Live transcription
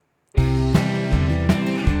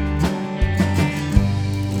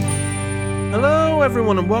Hello,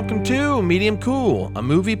 everyone, and welcome to Medium Cool, a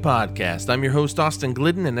movie podcast. I'm your host, Austin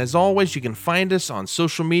Glidden, and as always, you can find us on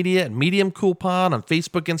social media at Medium Cool Pod on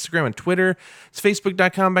Facebook, Instagram, and Twitter. It's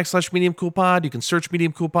facebook.com/Medium Cool Pod. You can search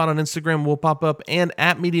Medium Cool Pod on Instagram, we'll pop up, and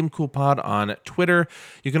at Medium Cool Pod on Twitter.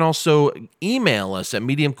 You can also email us at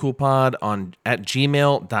mediumcoolpod at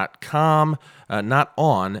gmail.com. Not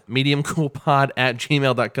on, mediumcoolpod at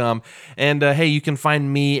gmail.com. And hey, you can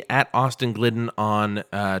find me at Austin Glidden on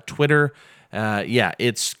Twitter. Yeah,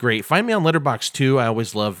 it's great. Find me on Letterboxd too. I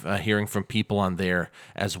always love hearing from people on there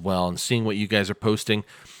as well and seeing what you guys are posting.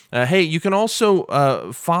 Hey, you can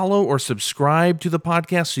also follow or subscribe to the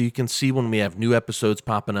podcast so you can see when we have new episodes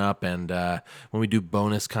popping up and when we do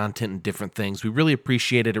bonus content and different things. We really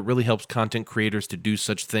appreciate it. It really helps content creators to do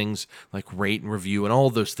such things like rate and review and all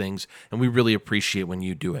those things, and we really appreciate when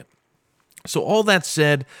you do it. So all that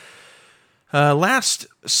said, last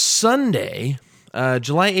Sunday,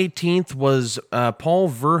 July 18th was Paul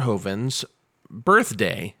Verhoeven's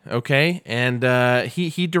birthday, okay? And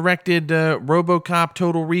he directed RoboCop,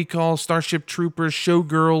 Total Recall, Starship Troopers,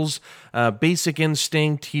 Showgirls, Basic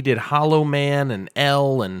Instinct. He did Hollow Man and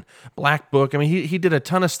Elle and Black Book. I mean, he did a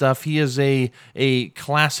ton of stuff. He is a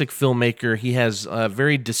classic filmmaker. He has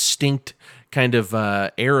very distinct kind of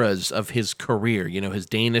eras of his career. You know, his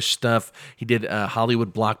Danish stuff. He did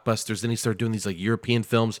Hollywood blockbusters. Then he started doing these like European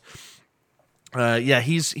films. Yeah,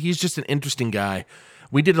 he's just an interesting guy.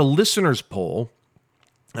 We did a listeners poll.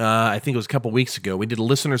 I think it was a couple weeks ago. We did a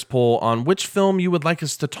listeners poll on which film you would like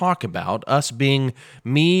us to talk about. Us being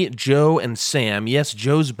me, Joe, and Sam. Yes,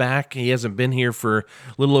 Joe's back. He hasn't been here for a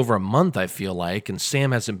little over a month, I feel like. And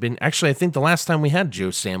Sam hasn't been. Actually, I think the last time we had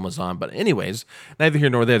Joe, Sam was on. But anyways, neither here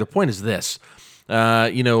nor there. The point is this. We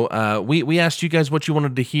asked you guys what you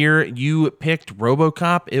wanted to hear. You picked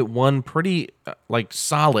RoboCop. It won pretty,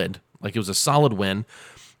 solid. Like, it was a solid win.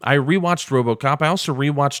 I rewatched RoboCop. I also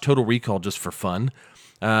rewatched Total Recall just for fun.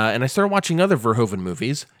 And I started watching other Verhoeven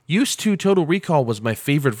movies. Used to, Total Recall was my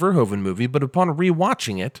favorite Verhoeven movie, but upon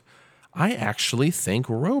rewatching it, I actually think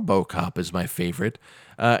RoboCop is my favorite.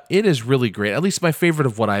 It is really great, at least my favorite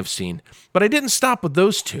of what I've seen. But I didn't stop with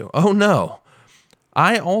those two. Oh, no.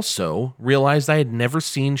 I also realized I had never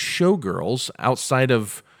seen Showgirls outside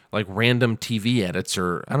of like random TV edits,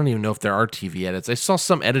 or I don't even know if there are TV edits. I saw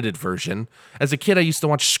some edited version. As a kid, I used to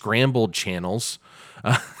watch scrambled channels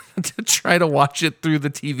to try to watch it through the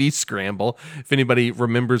TV scramble. If anybody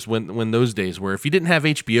remembers when those days were. If you didn't have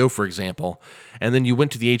HBO, for example, and then you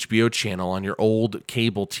went to the HBO channel on your old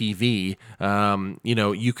cable TV,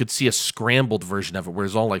 you could see a scrambled version of it where it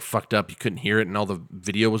was all like fucked up. You couldn't hear it and all the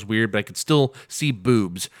video was weird, but I could still see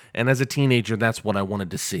boobs. And as a teenager, that's what I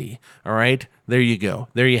wanted to see. All right? There you go.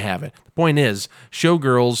 There you have it. The point is,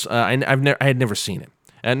 Showgirls, I had never seen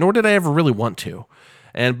it, nor did I ever really want to.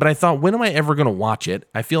 But I thought, when am I ever going to watch it?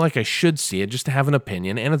 I feel like I should see it just to have an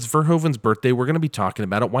opinion. And it's Verhoeven's birthday. We're going to be talking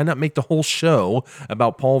about it. Why not make the whole show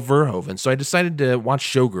about Paul Verhoeven? So I decided to watch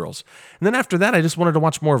Showgirls. And then after that, I just wanted to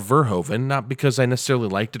watch more Verhoeven, not because I necessarily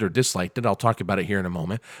liked it or disliked it. I'll talk about it here in a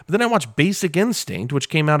moment. But then I watched Basic Instinct, which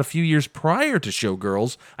came out a few years prior to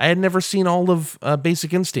Showgirls. I had never seen all of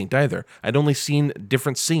Basic Instinct either. I'd only seen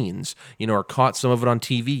different scenes, or caught some of it on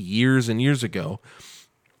TV years and years ago.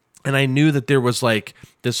 And I knew that there was like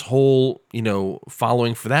this whole,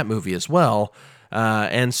 following for that movie as well.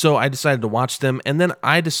 And so I decided to watch them. And then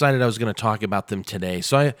I decided I was going to talk about them today.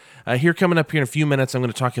 So coming up here in a few minutes, I'm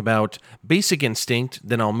going to talk about Basic Instinct.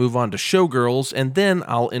 Then I'll move on to Showgirls. And then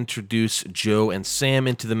I'll introduce Joe and Sam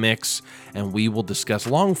into the mix. And we will discuss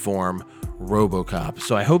long form RoboCop.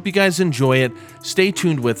 So I hope you guys enjoy it. Stay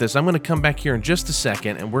tuned with us. I'm going to come back here in just a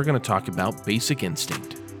second. And we're going to talk about Basic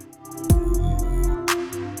Instinct.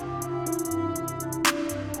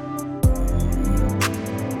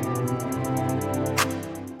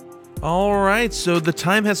 All right, so the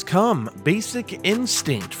time has come. Basic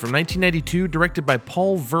Instinct from 1992, directed by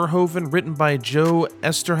Paul Verhoeven, written by Joe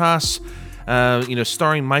Eszterhas,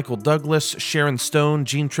 starring Michael Douglas, Sharon Stone,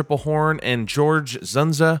 Jeanne Tripplehorn, and George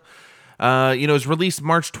Zunza. It was released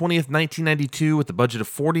March 20th, 1992, with a budget of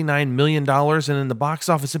 $49 million, and in the box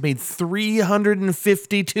office it made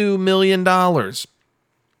 $352 million.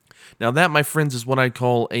 Now that, my friends, is what I'd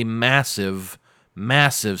call a massive,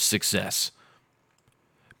 massive success.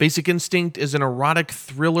 Basic Instinct is an erotic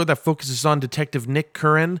thriller that focuses on Detective Nick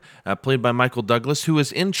Curran, played by Michael Douglas, who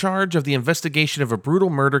is in charge of the investigation of a brutal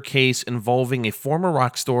murder case involving a former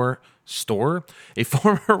rock star,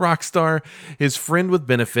 his friend with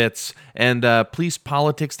benefits, and police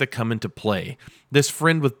politics that come into play. This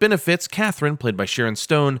friend with benefits, Catherine, played by Sharon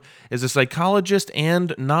Stone, is a psychologist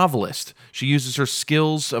and novelist. She uses her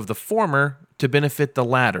skills of the former to benefit the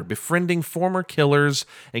latter, befriending former killers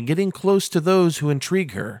and getting close to those who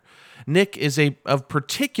intrigue her. Nick is of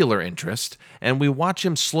particular interest, and we watch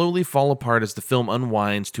him slowly fall apart as the film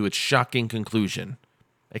unwinds to its shocking conclusion.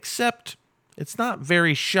 Except, it's not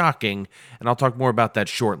very shocking, and I'll talk more about that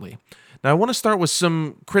shortly. Now, I want to start with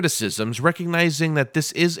some criticisms, recognizing that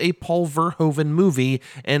this is a Paul Verhoeven movie,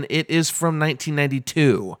 and it is from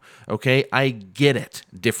 1992, okay? I get it.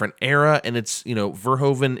 Different era, and it's,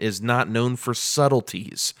 Verhoeven is not known for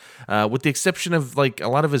subtleties, with the exception of, a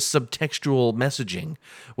lot of his subtextual messaging,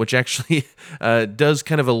 which actually does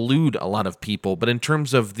kind of elude a lot of people, but in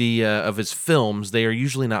terms of of his films, they are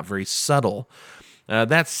usually not very subtle.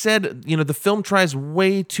 That said, the film tries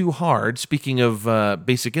way too hard, speaking of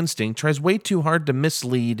Basic Instinct, tries way too hard to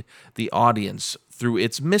mislead the audience through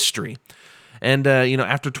its mystery. And,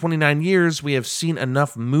 after 29 years, we have seen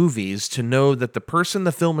enough movies to know that the person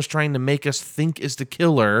the film is trying to make us think is the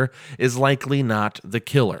killer is likely not the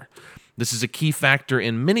killer. This is a key factor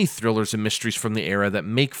in many thrillers and mysteries from the era that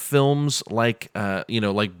make films like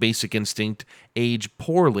Basic Instinct age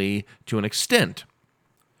poorly to an extent.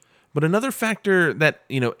 But another factor that,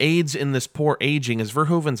 aids in this poor aging is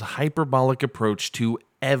Verhoeven's hyperbolic approach to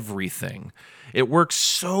everything. It works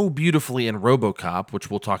so beautifully in RoboCop, which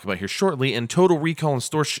we'll talk about here shortly, and Total Recall and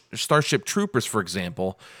Starship Troopers, for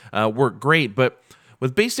example, work great. But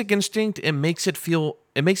with Basic Instinct, it makes it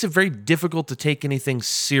very difficult to take anything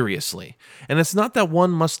seriously. And it's not that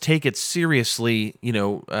one must take it seriously,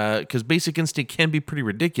 because Basic Instinct can be pretty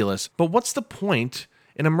ridiculous. But what's the point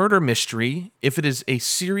in a murder mystery if it is a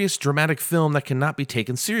serious, dramatic film that cannot be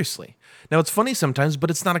taken seriously? Now, it's funny sometimes, but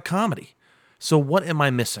it's not a comedy. So what am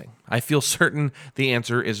I missing? I feel certain the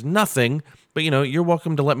answer is nothing, but you're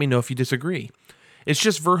welcome to let me know if you disagree. It's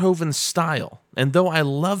just Verhoeven's style, and though I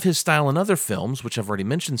love his style in other films, which I've already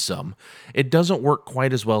mentioned some, it doesn't work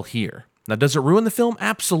quite as well here. Now, does it ruin the film?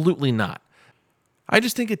 Absolutely not. I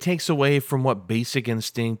just think it takes away from what Basic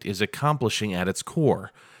Instinct is accomplishing at its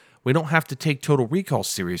core. We don't have to take Total Recall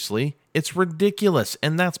seriously. It's ridiculous,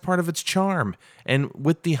 and that's part of its charm. And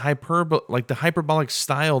with the hyperbolic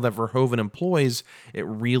style that Verhoeven employs, it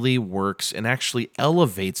really works and actually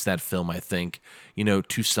elevates that film, I think,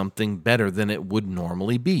 to something better than it would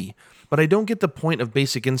normally be. But I don't get the point of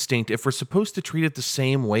Basic Instinct if we're supposed to treat it the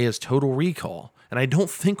same way as Total Recall, and I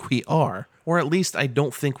don't think we are, or at least I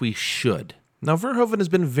don't think we should. Now, Verhoeven has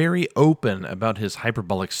been very open about his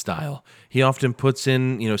hyperbolic style. He often puts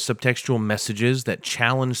in, subtextual messages that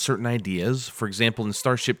challenge certain ideas. For example, in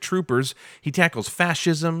Starship Troopers, he tackles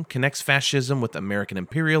fascism, connects fascism with American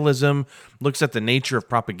imperialism, looks at the nature of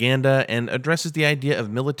propaganda, and addresses the idea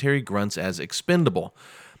of military grunts as expendable.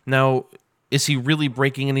 Now, is he really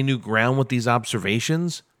breaking any new ground with these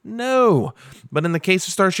observations? No. But in the case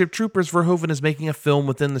of Starship Troopers, Verhoeven is making a film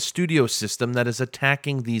within the studio system that is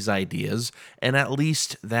attacking these ideas, and at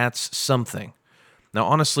least that's something. Now,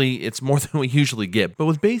 honestly, it's more than we usually get, but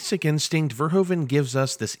with Basic Instinct, Verhoeven gives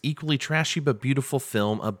us this equally trashy but beautiful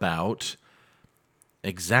film about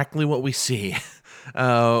exactly what we see.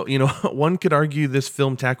 One could argue this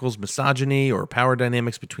film tackles misogyny or power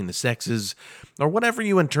dynamics between the sexes, or whatever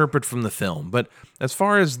you interpret from the film. But as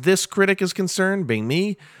far as this critic is concerned, being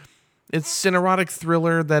me, it's an erotic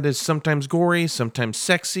thriller that is sometimes gory, sometimes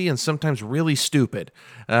sexy, and sometimes really stupid.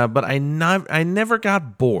 But I never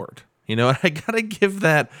got bored. I gotta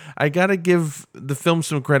give the film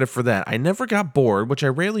some credit for that. I never got bored, which I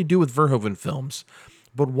rarely do with Verhoeven films.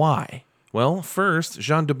 But why? Well, first,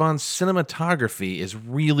 Jean Dubon's cinematography is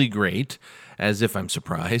really great, as if I'm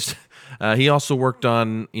surprised. He also worked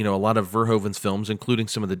on, a lot of Verhoeven's films, including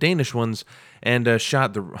some of the Danish ones, and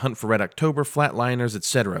shot The Hunt for Red October, Flatliners,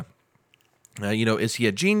 etc. Is he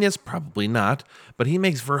a genius? Probably not, but he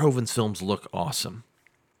makes Verhoeven's films look awesome.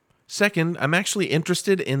 Second, I'm actually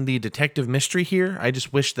interested in the detective mystery here. I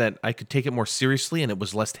just wish that I could take it more seriously and it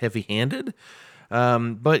was less heavy-handed.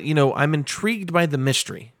 But I'm intrigued by the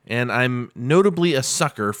mystery, and I'm notably a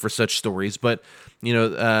sucker for such stories. But,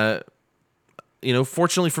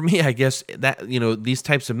 fortunately for me, I guess that, these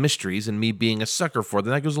types of mysteries and me being a sucker for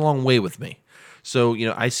them, that goes a long way with me. So,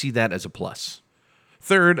 I see that as a plus.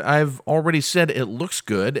 Third, I've already said it looks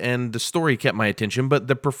good, and the story kept my attention, but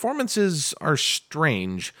the performances are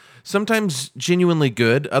strange. Sometimes genuinely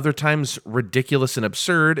good, other times ridiculous and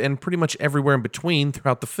absurd, and pretty much everywhere in between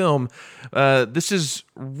throughout the film. This is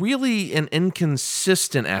really an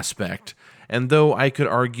inconsistent aspect, and though I could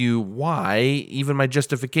argue why, even my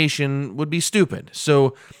justification would be stupid.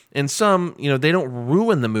 So in some, they don't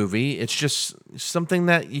ruin the movie. It's just something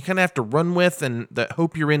that you kind of have to run with and that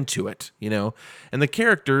hope you're into it, And the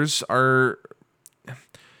characters are,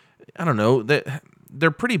 I don't know,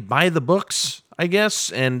 they're pretty by the books, I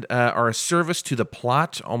guess, and are a service to the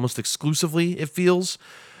plot almost exclusively, it feels.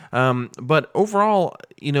 But overall,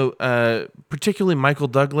 particularly Michael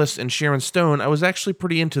Douglas and Sharon Stone, I was actually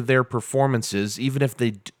pretty into their performances, even if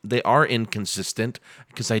they are inconsistent,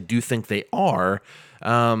 because I do think they are.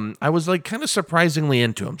 I was like kind of surprisingly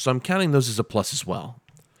into them, so I'm counting those as a plus as well.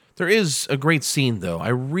 There is a great scene, though. I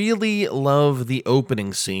really love the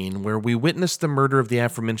opening scene where we witness the murder of the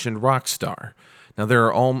aforementioned rock star. Now,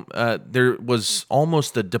 there was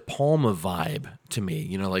almost a De Palma vibe to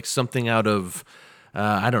me, like something out of,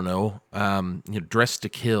 I don't know, Dress to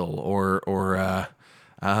Kill or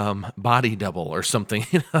Body Double or something,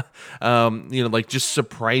 like just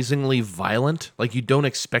surprisingly violent, like you don't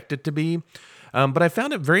expect it to be. But I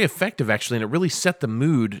found it very effective, actually, and it really set the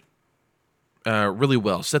mood really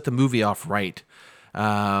well, set the movie off right.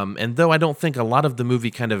 And though I don't think a lot of the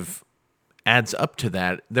movie kind of adds up to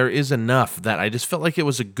that, there is enough that I just felt like it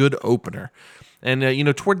was a good opener. And,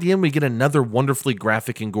 toward the end, we get another wonderfully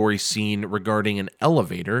graphic and gory scene regarding an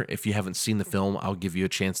elevator. If you haven't seen the film, I'll give you a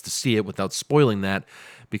chance to see it without spoiling that,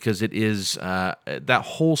 because it is, that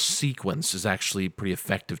whole sequence is actually pretty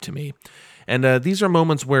effective to me. And these are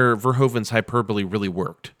moments where Verhoeven's hyperbole really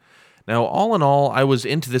worked. Now, all in all, I was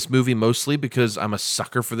into this movie mostly because I'm a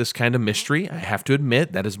sucker for this kind of mystery. I have to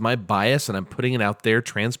admit, that is my bias, and I'm putting it out there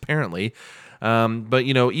transparently. But,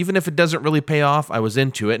 even if it doesn't really pay off, I was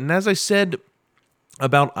into it. And as I said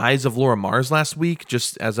about Eyes of Laura Mars last week,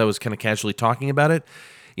 just as I was kind of casually talking about it,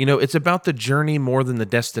 it's about the journey more than the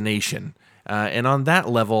destination. And on that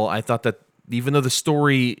level, I thought that even though the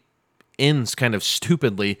story ends kind of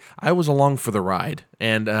stupidly, I was along for the ride,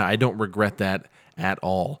 and I don't regret that at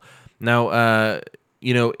all. Now,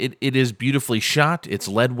 it is beautifully shot. It's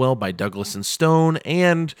led well by Douglas and Stone,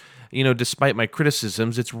 and, despite my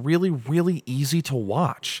criticisms, it's really, really easy to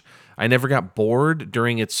watch. I never got bored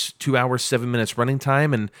during its 2 hours, 7 minutes running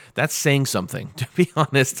time, and that's saying something, to be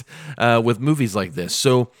honest, with movies like this.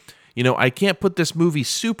 So, I can't put this movie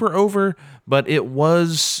super over, but it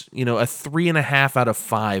was, a 3.5 out of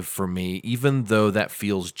 5 for me, even though that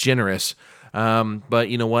feels generous. But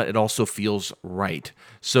you know what? It also feels right.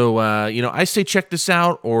 So, I say check this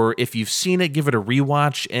out, or if you've seen it, give it a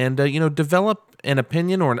rewatch and, develop an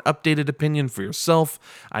opinion or an updated opinion for yourself.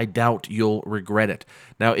 I doubt you'll regret it.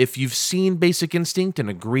 Now, if you've seen Basic Instinct and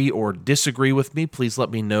agree or disagree with me, please let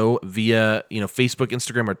me know via, Facebook,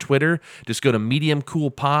 Instagram, or Twitter. Just go to Medium Cool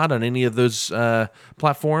Pod on any of those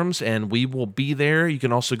platforms, and we will be there. You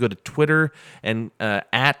can also go to Twitter and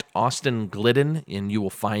at Austin Glidden, and you will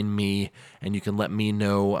find me, and you can let me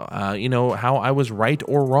know, how I was right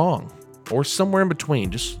or wrong, or somewhere in between.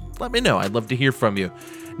 Just let me know. I'd love to hear from you.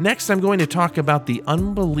 Next, I'm going to talk about the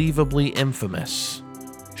unbelievably infamous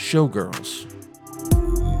Showgirls.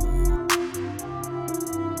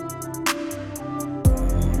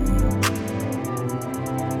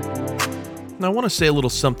 Now, I want to say a little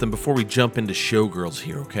something before we jump into Showgirls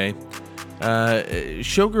here, okay?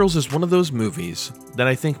 Showgirls is one of those movies that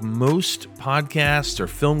I think most podcasts or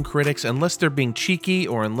film critics, unless they're being cheeky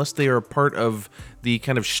or unless they are a part of the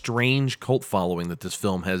kind of strange cult following that this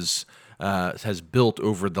film has built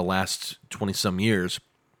over the last 20-some years,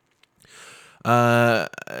 no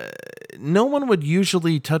one would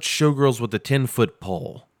usually touch Showgirls with a 10-foot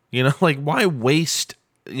pole. Why waste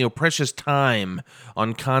precious time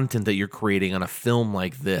on content that you're creating on a film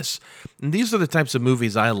like this? And these are the types of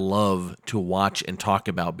movies I love to watch and talk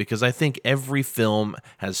about, because I think every film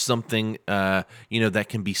has something, that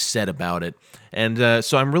can be said about it. And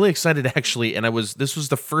so I'm really excited actually, and this was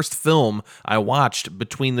the first film I watched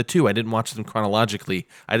between the two. I didn't watch them chronologically.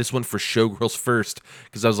 I just went for Showgirls first,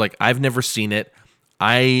 because I was like, I've never seen it.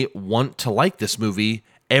 I want to like this movie.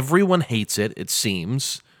 Everyone hates it, it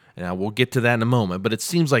seems. Now, we'll get to that in a moment, but it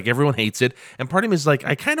seems like everyone hates it, and part of me is like,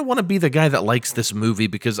 I kind of want to be the guy that likes this movie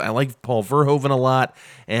because I like Paul Verhoeven a lot,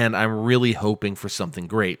 and I'm really hoping for something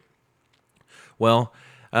great. Well,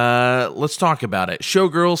 let's talk about it.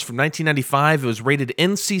 Showgirls from 1995. It was rated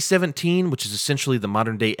NC-17, which is essentially the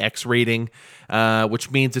modern-day X rating,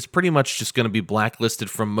 which means it's pretty much just going to be blacklisted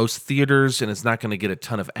from most theaters, and it's not going to get a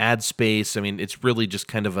ton of ad space. I mean, it's really just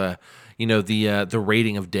kind of a, the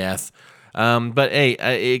rating of death. But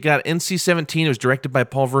hey, it got NC-17. It was directed by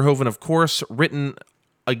Paul Verhoeven, of course, written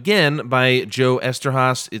again by Joe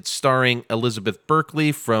Eszterhas. It's starring Elizabeth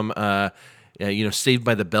Berkley from, Saved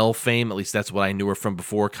by the Bell fame. At least that's what I knew her from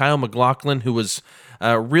before. Kyle MacLachlan, who was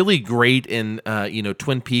really great in,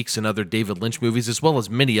 Twin Peaks and other David Lynch movies, as well as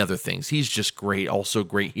many other things. He's just great. Also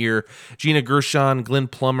great here. Gina Gershon, Glenn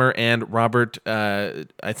Plummer, and Robert, I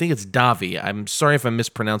think it's Davi. I'm sorry if I'm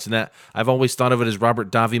mispronouncing that. I've always thought of it as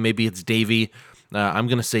Robert Davi. Maybe it's Davey. I'm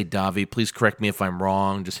going to say Davi. Please correct me if I'm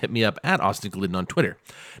wrong. Just hit me up at Austin Glidden on Twitter.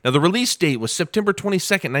 Now, the release date was September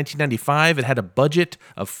 22nd, 1995. It had a budget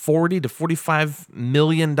of $40 to $45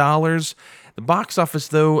 million. The box office,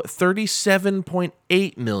 though,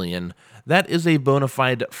 $37.8 million. That is a bona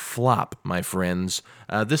fide flop, my friends.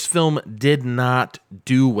 This film did not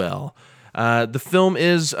do well. The film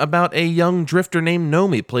is about a young drifter named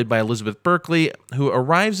Nomi, played by Elizabeth Berkley, who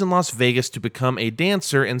arrives in Las Vegas to become a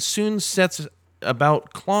dancer and soon sets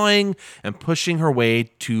about clawing and pushing her way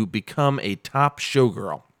to become a top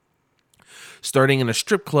showgirl. Starting in a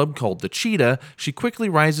strip club called the Cheetah, she quickly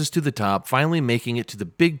rises to the top, finally making it to the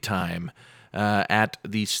big time at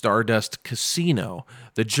the Stardust Casino.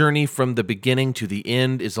 The journey from the beginning to the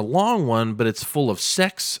end is a long one, but it's full of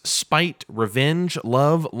sex, spite, revenge,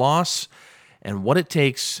 love, loss, and what it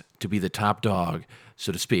takes to be the top dog,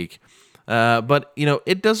 so to speak. But,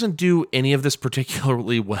 it doesn't do any of this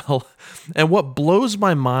particularly well. And what blows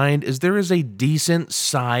my mind is there is a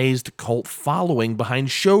decent-sized cult following behind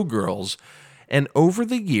Showgirls. And over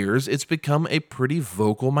the years, it's become a pretty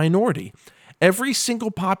vocal minority. Every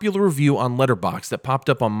single popular review on Letterboxd that popped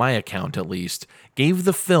up on my account, at least, gave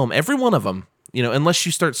the film, every one of them, unless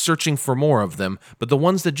you start searching for more of them, but the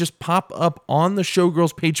ones that just pop up on the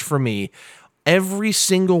Showgirls page for me, every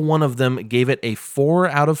single one of them gave it a 4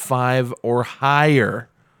 out of 5 or higher.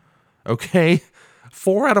 Okay?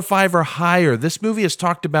 4 out of 5 or higher. This movie is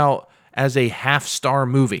talked about as a half-star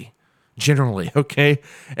movie, generally, okay?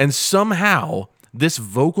 And somehow, this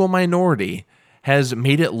vocal minority has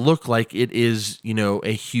made it look like it is,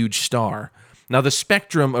 a huge star. Now, the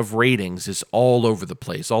spectrum of ratings is all over the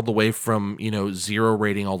place, all the way from, 0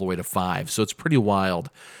 rating all the way to 5. So it's pretty wild.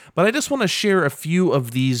 But I just want to share a few of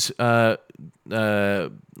these little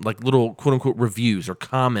quote-unquote reviews or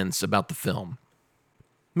comments about the film.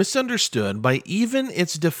 Misunderstood by even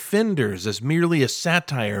its defenders as merely a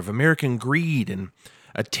satire of American greed and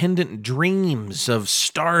attendant dreams of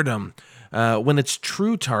stardom, when its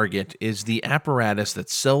true target is the apparatus that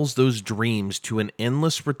sells those dreams to an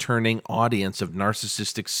endless returning audience of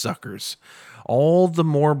narcissistic suckers. All the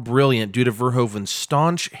more brilliant due to Verhoeven's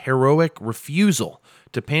staunch, heroic refusal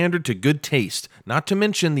to pander to good taste, not to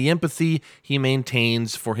mention the empathy he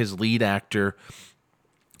maintains for his lead actor,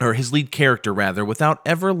 or his lead character rather, without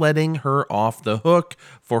ever letting her off the hook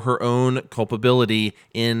for her own culpability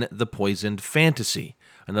in the poisoned fantasy.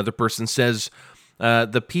 Another person says,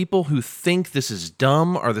 the people who think this is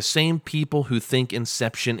dumb are the same people who think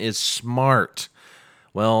Inception is smart.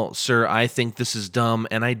 Well, sir, I think this is dumb,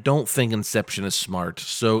 and I don't think Inception is smart,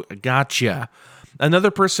 so gotcha.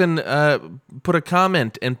 Another person put a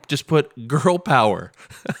comment and just put girl power,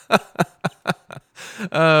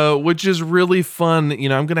 which is really fun.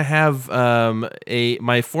 I'm going to have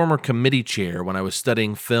my former committee chair when I was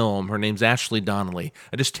studying film. Her name's Ashley Donnelly.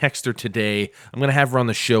 I just texted her today. I'm going to have her on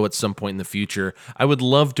the show at some point in the future. I would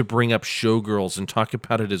love to bring up Showgirls and talk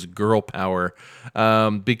about it as girl power,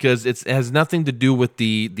 because it has nothing to do with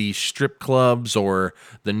the strip clubs or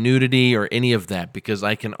the nudity or any of that, because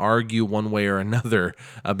I can argue one way or another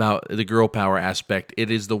about the girl power aspect. It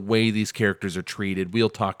is the way these characters are treated. We'll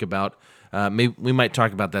talk about maybe we might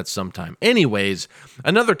talk about that sometime. Anyways,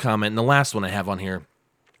 another comment, and the last one I have on here.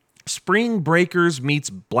 Spring Breakers meets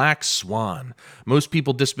Black Swan. Most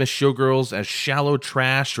people dismiss Showgirls as shallow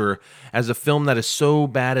trash or as a film that is so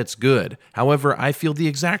bad it's good. However, I feel the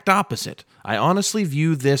exact opposite. I honestly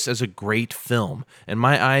view this as a great film. In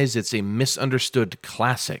my eyes, it's a misunderstood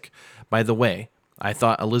classic. By the way, I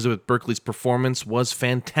thought Elizabeth Berkley's performance was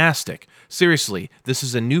fantastic. Seriously, this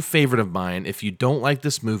is a new favorite of mine. If you don't like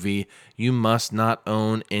this movie, you must not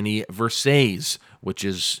own any Versace, which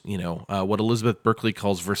is, what Elizabeth Berkley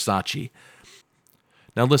calls Versace.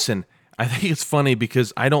 Now listen, I think it's funny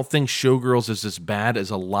because I don't think Showgirls is as bad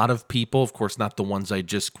as a lot of people, of course not the ones I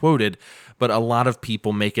just quoted, but a lot of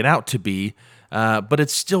people make it out to be. But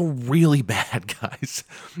it's still really bad, guys.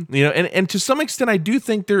 And to some extent, I do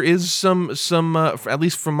think there is some at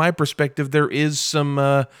least from my perspective, there is some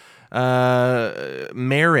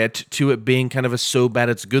merit to it being kind of a so bad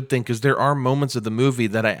it's good thing, because there are moments of the movie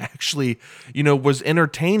that I actually, was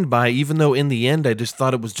entertained by, even though in the end I just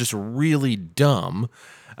thought it was just really dumb.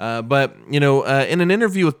 But in an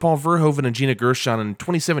interview with Paul Verhoeven and Gina Gershon in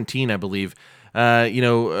 2017, I believe,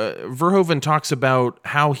 Verhoeven talks about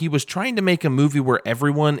how he was trying to make a movie where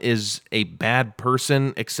everyone is a bad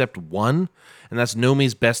person except one, and that's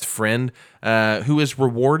Nomi's best friend, who is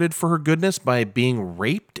rewarded for her goodness by being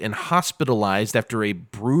raped and hospitalized after a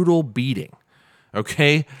brutal beating.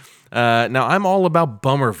 Okay? Now, I'm all about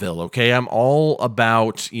Bummerville, okay? I'm all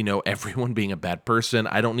about, everyone being a bad person.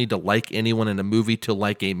 I don't need to like anyone in a movie to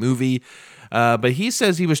like a movie. But he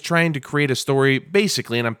says he was trying to create a story,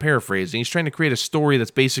 basically, and I'm paraphrasing, he's trying to create a story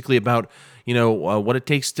that's basically about, what it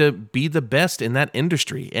takes to be the best in that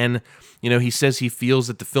industry. And, he says he feels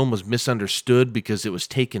that the film was misunderstood because it was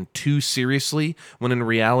taken too seriously, when in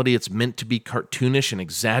reality it's meant to be cartoonish and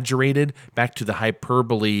exaggerated, back to the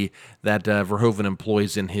hyperbole that Verhoeven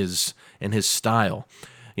employs in his style.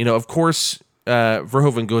 Of course,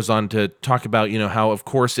 Verhoeven goes on to talk about, how, of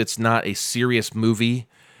course, it's not a serious movie.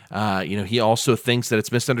 He also thinks that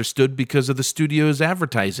it's misunderstood because of the studio's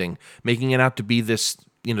advertising, making it out to be this,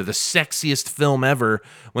 the sexiest film ever,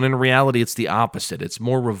 when in reality it's the opposite. It's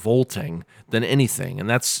more revolting than anything. And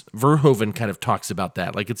that's, Verhoeven kind of talks about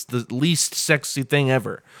that, like it's the least sexy thing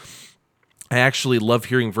ever. I actually love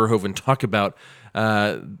hearing Verhoeven talk about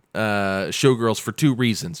Showgirls for two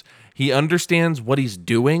reasons. He understands what he's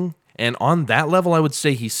doing, and on that level, I would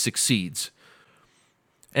say he succeeds.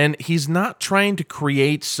 And he's not trying to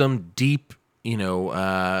create some deep,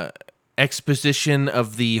 exposition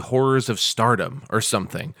of the horrors of stardom or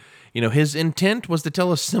something. His intent was to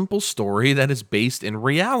tell a simple story that is based in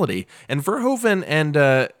reality. And Verhoeven and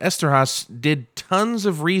Eszterhas did tons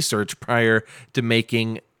of research prior to the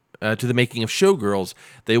making of Showgirls.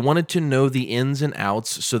 They wanted to know the ins and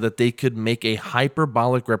outs so that they could make a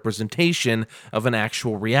hyperbolic representation of an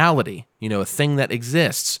actual reality, a thing that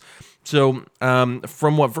exists. So,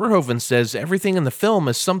 from what Verhoeven says, everything in the film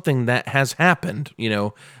is something that has happened.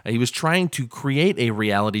 He was trying to create a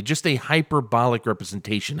reality, just a hyperbolic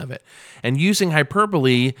representation of it. And using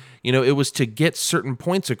hyperbole, it was to get certain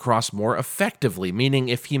points across more effectively, meaning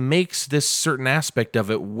if he makes this certain aspect of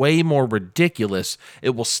it way more ridiculous,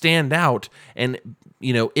 it will stand out. And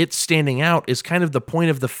it standing out is kind of the point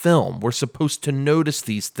of the film. We're supposed to notice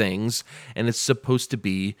these things, and it's supposed to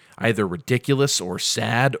be either ridiculous or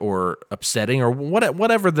sad or upsetting or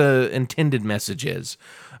whatever the intended message is.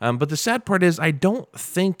 But the sad part is, I don't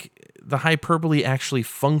think the hyperbole actually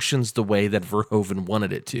functions the way that Verhoeven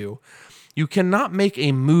wanted it to. You cannot make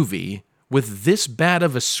a movie with this bad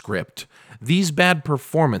of a script, these bad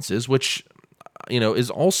performances, which is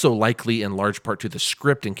also likely in large part to the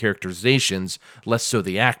script and characterizations, less so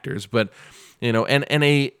the actors, but, and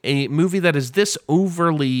a movie that is this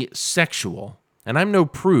overly sexual. And I'm no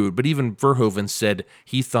prude, but even Verhoeven said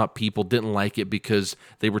he thought people didn't like it because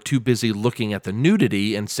they were too busy looking at the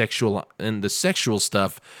nudity and the sexual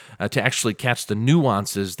stuff to actually catch the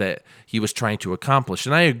nuances that he was trying to accomplish.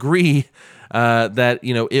 And I agree that,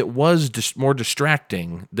 it was more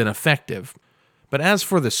distracting than effective. But as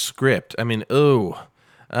for the script, I mean,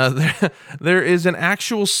 there is an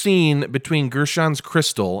actual scene between Gershon's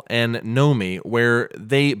Crystal and Nomi where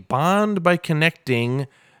they bond by connecting,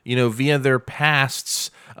 via their pasts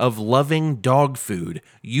of loving dog food.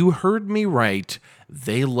 You heard me right.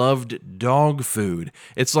 They loved dog food.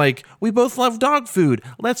 It's like, we both love dog food.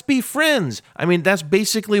 Let's be friends. I mean, that's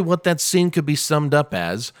basically what that scene could be summed up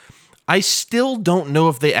as. I still don't know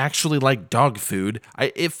if they actually like dog food.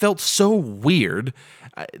 It felt so weird.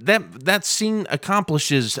 That scene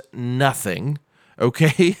accomplishes nothing,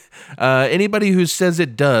 okay? Anybody who says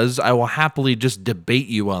it does, I will happily just debate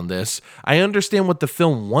you on this. I understand what the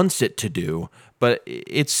film wants it to do, but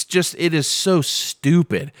it is so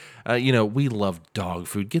stupid. We love dog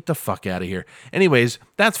food. Get the fuck out of here. Anyways,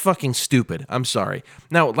 that's fucking stupid. I'm sorry.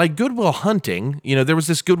 Now, like Good Will Hunting, there was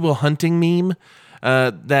this Good Will Hunting meme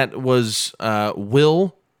that was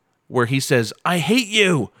Will, where he says, "I hate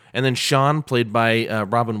you," and then Sean, played by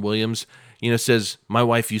Robin Williams, says, "My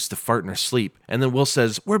wife used to fart in her sleep," and then Will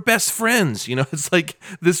says, "We're best friends." It's like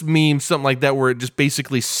this meme, something like that, where it just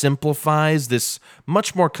basically simplifies this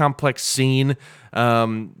much more complex scene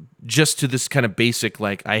just to this kind of basic,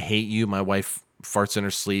 like, "I hate you, my wife farts in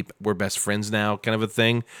her sleep, we're best friends now," kind of a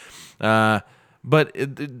thing. But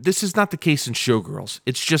this is not the case in Showgirls.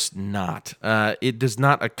 It's just not. It does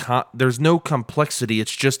not. There's no complexity.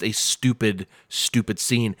 It's just a stupid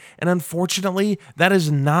scene. And unfortunately, that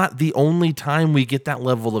is not the only time we get that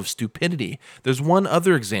level of stupidity. There's one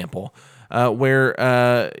other example where,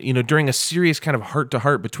 during a serious kind of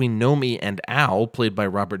heart-to-heart between Nomi and Al, played by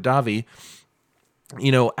Robert Davi,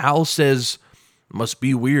 Al says, "Must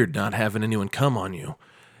be weird not having anyone come on you."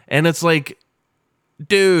 And it's like,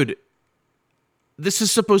 dude, this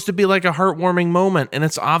is supposed to be like a heartwarming moment, and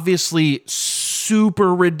it's obviously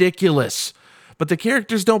super ridiculous. But the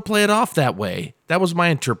characters don't play it off that way. That was my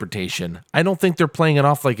interpretation. I don't think they're playing it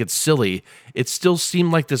off like it's silly. It still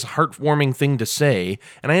seemed like this heartwarming thing to say,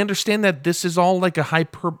 and I understand that this is all like a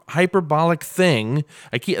hyperbolic thing.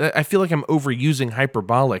 I feel like I'm overusing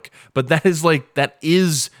hyperbolic, but this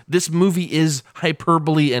movie is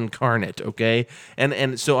hyperbole incarnate, okay?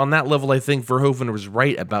 And so on that level, I think Verhoeven was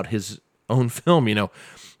right about his own film,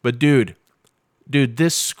 But dude,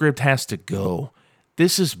 this script has to go.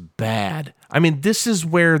 This is bad. I mean, this is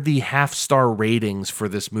where the half-star ratings for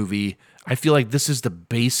this movie, I feel like this is the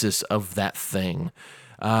basis of that thing.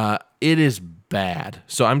 It is bad.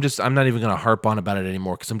 So I'm not even going to harp on about it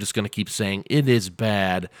anymore because I'm just going to keep saying it is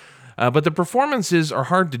bad. But the performances are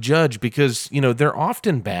hard to judge because, they're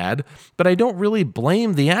often bad, but I don't really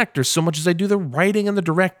blame the actors so much as I do the writing and the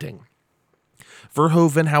directing.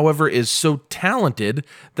 Verhoeven, however, is so talented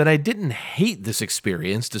that I didn't hate this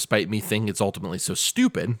experience, despite me thinking it's ultimately so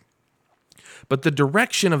stupid. But the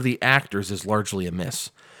direction of the actors is largely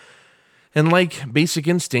amiss. And like Basic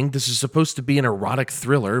Instinct, this is supposed to be an erotic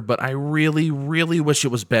thriller, but I really, really wish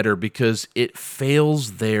it was better because it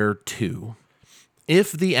fails there too.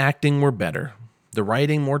 If the acting were better, the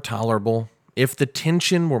writing more tolerable, if the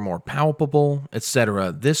tension were more palpable,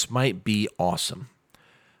 etc., this might be awesome.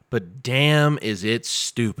 But damn, is it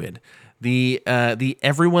stupid. The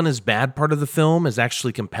everyone is bad part of the film is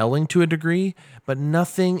actually compelling to a degree, but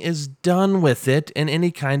nothing is done with it in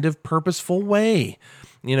any kind of purposeful way.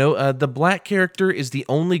 The black character is the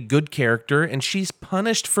only good character, and she's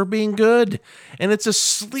punished for being good. And it's a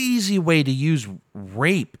sleazy way to use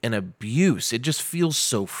rape and abuse. It just feels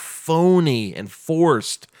so phony and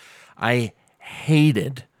forced. I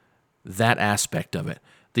hated that aspect of it.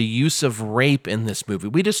 The use of rape in this movie.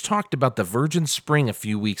 We just talked about the Virgin Spring a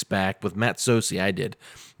few weeks back with Matt Sosi. I did.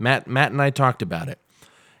 Matt and I talked about it.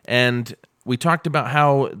 And we talked about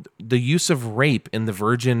how the use of rape in the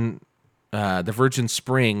Virgin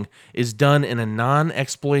Spring is done in a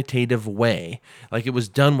non-exploitative way. Like it was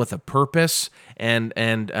done with a purpose and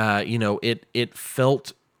it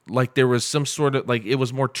felt like there was some sort of, like it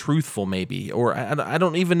was more truthful maybe, or I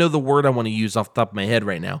don't even know the word I want to use off the top of my head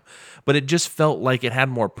right now, but it just felt like it had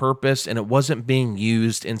more purpose and it wasn't being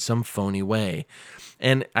used in some phony way.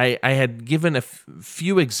 And I had given a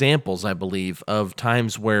few examples, I believe, of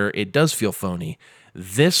times where it does feel phony.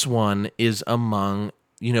 This one is among,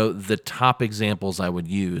 the top examples I would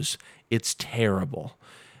use. It's terrible.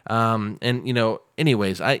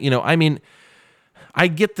 Anyways, I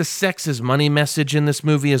get the sex is money message in this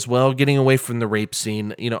movie as well, getting away from the rape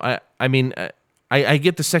scene. I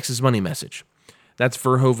get the sex is money message. That's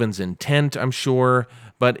Verhoeven's intent, I'm sure.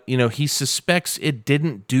 But, he suspects it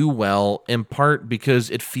didn't do well in part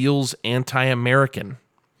because it feels anti-American.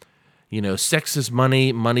 Sex is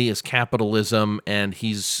money, money is capitalism, and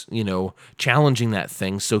he's, challenging that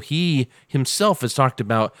thing. So he himself has talked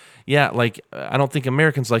about, I don't think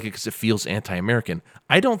Americans like it because it feels anti-American.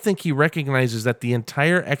 I don't think he recognizes that the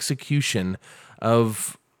entire execution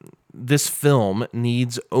of this film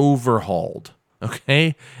needs overhauled.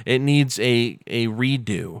 Okay? It needs a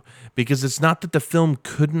redo because it's not that the film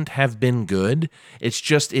couldn't have been good. It's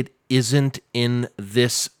just it isn't in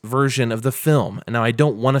this version of the film. And now I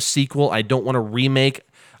don't want a sequel. I don't want a remake.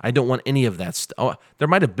 I don't want any of that stuff. Oh, there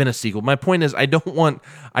might have been a sequel. My point is I don't want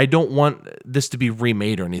this to be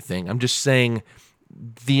remade or anything. I'm just saying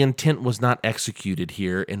the intent was not executed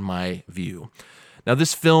here in my view. Now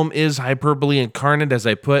this film is hyperbole incarnate, as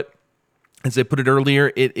I put it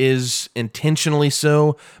earlier. It is intentionally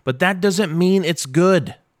so, but that doesn't mean it's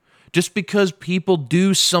good. Just because people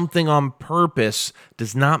do something on purpose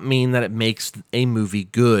does not mean that it makes a movie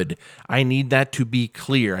good. I need that to be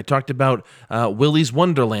clear. I talked about Willy's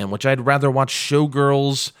Wonderland, which I'd rather watch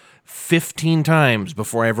Showgirls 15 times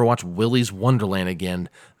before I ever watch Willy's Wonderland again.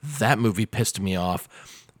 That movie pissed me off.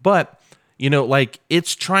 But,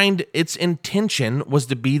 its intention was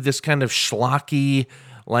to be this kind of schlocky,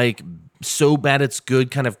 so bad it's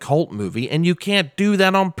good kind of cult movie, and you can't do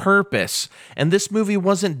that on purpose. And this movie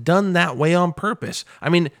wasn't done that way on purpose. I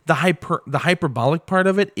mean, the hyperbolic part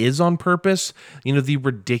of it is on purpose. The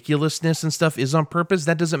ridiculousness and stuff is on purpose.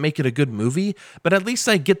 That doesn't make it a good movie, but at least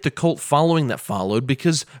I get the cult following that followed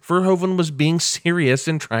because Verhoeven was being serious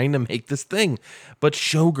and trying to make this thing. But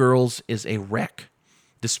Showgirls is a wreck.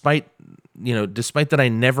 Despite that I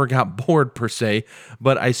never got bored per se,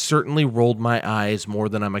 but I certainly rolled my eyes more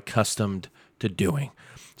than I'm accustomed to doing.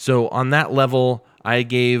 So on that level, I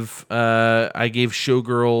gave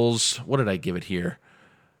Showgirls, what did I give it here?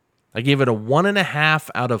 I gave it a 1.5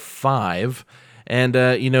 out of 5. And,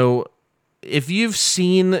 if you've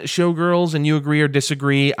seen Showgirls and you agree or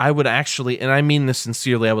disagree, I would actually, and I mean this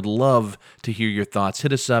sincerely, I would love to hear your thoughts.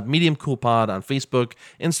 Hit us up, Medium Cool Pod on Facebook,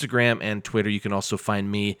 Instagram, and Twitter. You can also find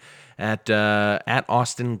me at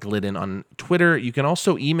Austin Glidden on Twitter. You can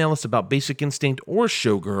also email us about Basic Instinct or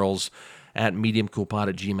Showgirls at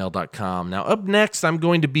mediumcoolpod@gmail.com. Now, up next, I'm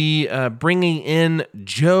going to be bringing in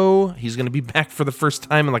Joe. He's going to be back for the first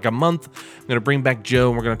time in like a month. I'm going to bring back Joe,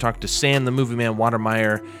 and we're going to talk to Sam, the movie man,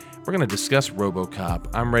 Watermeyer. We're going to discuss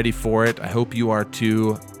RoboCop. I'm ready for it. I hope you are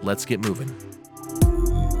too. Let's get moving.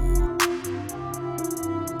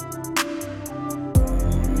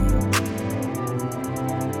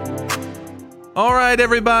 All right,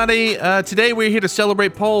 everybody. Today we're here to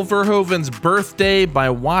celebrate Paul Verhoeven's birthday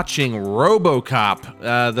by watching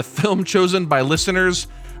RoboCop, the film chosen by listeners.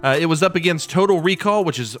 It was up against Total Recall,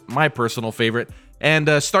 which is my personal favorite,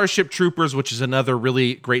 and Starship Troopers, which is another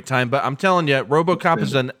really great time. But I'm telling you, RoboCop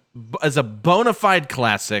is a bona fide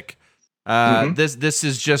classic. This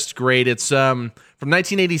is just great. It's from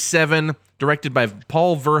 1987, directed by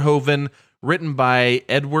Paul Verhoeven, written by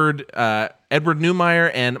Edward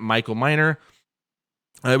Neumeier and Michael Miner.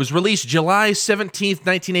 It was released July 17th,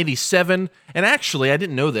 1987, and actually, I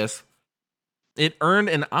didn't know this. It earned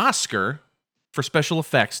an Oscar for special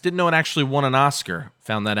effects. Didn't know it actually won an Oscar.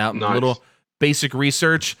 Found that out in a little basic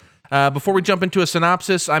research. Before we jump into a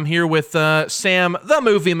synopsis, I'm here with Sam, the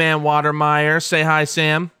Movie Man Watermeyer. Say hi,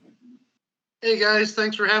 Sam. Hey, guys.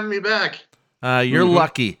 Thanks for having me back. You're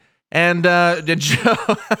lucky. And Joe,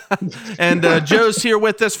 and Joe's here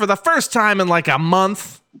with us for the first time in like a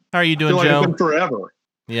month. How are you doing, Joe? Joe? It's been forever.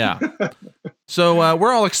 Yeah. So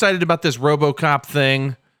we're all excited about this RoboCop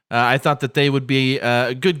thing. I thought that they would be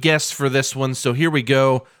good guests for this one, so here we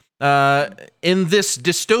go. In this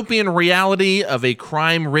dystopian reality of a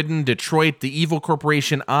crime-ridden Detroit, the evil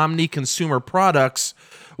corporation Omni Consumer Products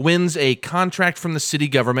wins a contract from the city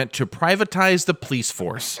government to privatize the police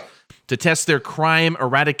force. To test their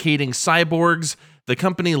crime-eradicating cyborgs, the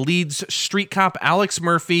company leads street cop Alex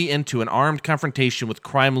Murphy into an armed confrontation with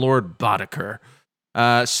crime lord Boddicker.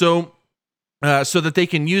 So that they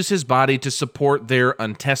can use his body to support their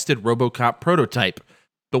untested RoboCop prototype.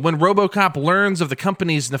 But when RoboCop learns of the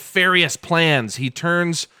company's nefarious plans, he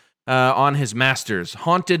turns on his masters.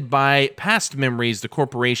 Haunted by past memories the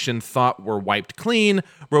corporation thought were wiped clean,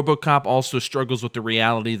 RoboCop also struggles with the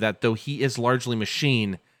reality that though he is largely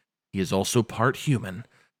machine, he is also part human.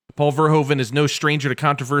 Paul Verhoeven is no stranger to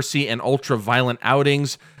controversy and ultra-violent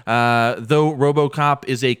outings. Though RoboCop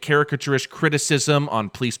is a caricaturish criticism on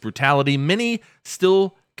police brutality, many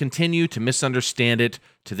still continue to misunderstand it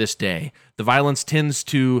to this day. The violence tends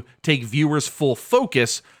to take viewers' full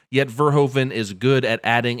focus, yet Verhoeven is good at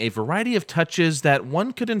adding a variety of touches that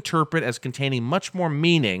one could interpret as containing much more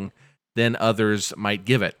meaning than others might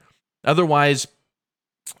give it. Otherwise,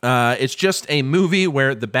 it's just a movie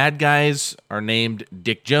where the bad guys are named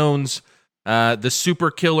Dick Jones. The super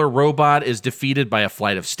killer robot is defeated by a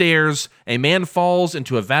flight of stairs. A man falls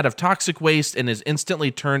into a vat of toxic waste and is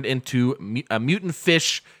instantly turned into a mutant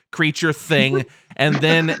fish creature thing, and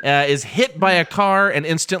then is hit by a car and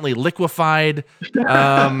instantly liquefied,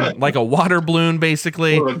 like a water balloon,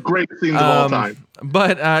 basically. One of the great scenes of all time.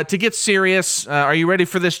 But to get serious, are you ready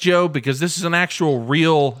for this, Joe? Because this is an actual,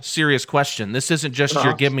 real, serious question. This isn't just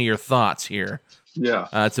your give me your thoughts here. Yeah.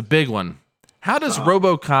 It's a big one. How does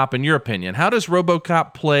RoboCop, in your opinion, how does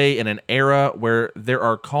RoboCop play in an era where there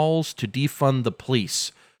are calls to defund the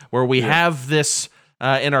police, where we have this...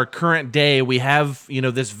 in our current day, we have,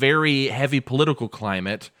 this very heavy political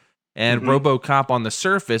climate, and RoboCop on the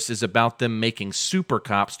surface is about them making super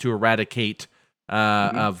cops to eradicate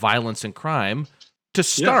violence and crime. To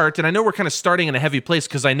start, and I know we're kind of starting in a heavy place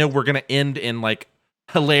because I know we're going to end in like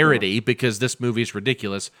hilarity because this movie is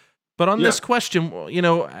ridiculous. But on this question,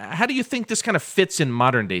 how do you think this kind of fits in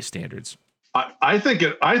modern day standards? I think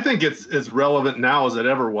it's as relevant now as it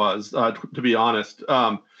ever was, to be honest.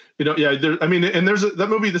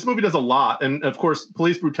 This movie does a lot, and of course,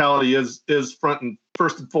 police brutality is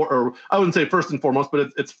first and foremost, but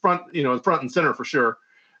it's front and center for sure.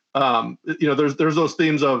 There's those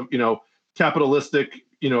themes of capitalistic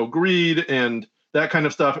greed and that kind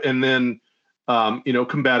of stuff, and then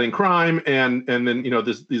combating crime, and then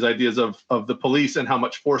these ideas of the police and how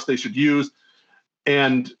much force they should use,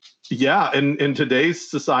 and in today's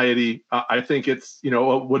society, I think it's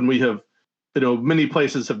when we have. Many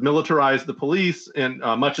places have militarized the police, and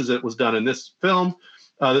much as it was done in this film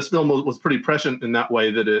was pretty prescient in that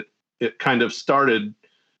way that it kind of started.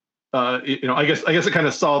 I guess it kind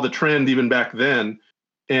of saw the trend even back then,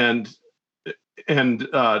 and kind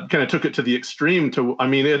of took it to the extreme.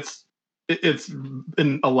 It's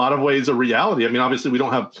in a lot of ways a reality. I mean, obviously we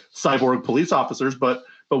don't have cyborg police officers, but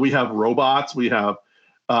we have robots. We have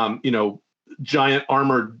giant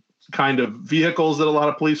armored kind of vehicles that a lot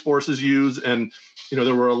of police forces use, and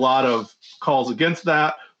there were a lot of calls against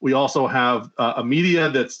that. We also have a media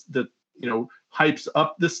that hypes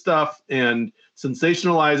up this stuff and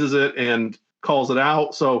sensationalizes it and calls it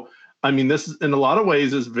out. So I mean, this in a lot of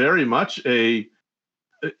ways is very much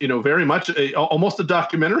almost a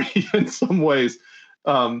documentary in some ways.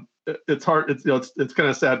 it's hard. It's it's kind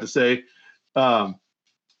of sad to say, but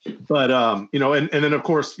and then of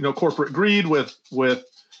course corporate greed with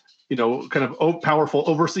kind of powerful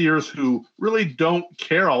overseers who really don't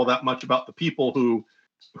care all that much about the people who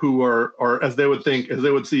are as they would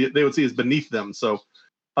see as beneath them. So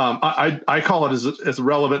I call it as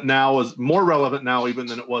relevant now, as more relevant now even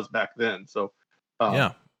than it was back then. So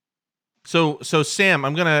yeah. So Sam,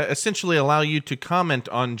 I'm gonna essentially allow you to comment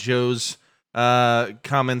on Joe's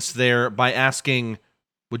comments there by asking,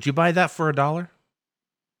 would you buy that for $1?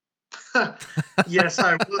 Yes,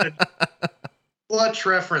 I would. Clutch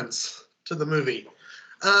reference to the movie.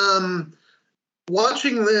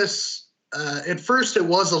 Watching this, at first it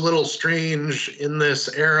was a little strange in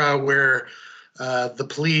this era where the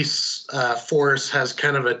police force has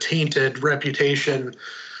kind of a tainted reputation,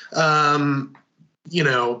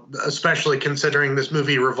 especially considering this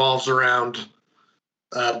movie revolves around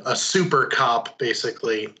a super cop,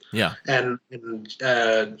 basically. Yeah. And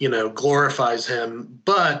glorifies him.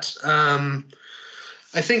 But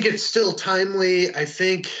I think it's still timely. I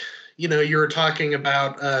think, you were talking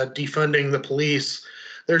about defunding the police.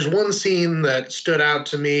 There's one scene that stood out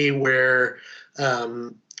to me where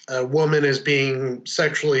a woman is being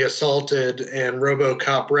sexually assaulted and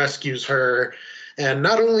RoboCop rescues her. And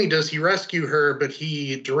not only does he rescue her, but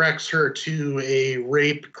he directs her to a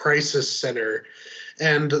rape crisis center.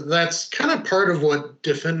 And that's kind of part of what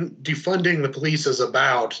defunding the police is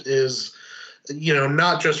about, is,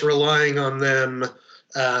 not just relying on them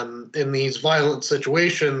in these violent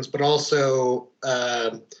situations, but also,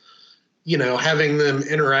 having them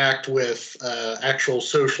interact with actual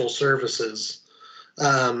social services. So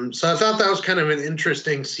I thought that was kind of an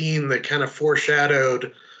interesting scene that kind of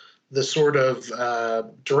foreshadowed the sort of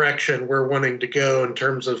direction we're wanting to go in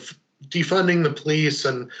terms of defunding the police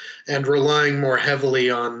and relying more heavily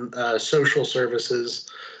on social services.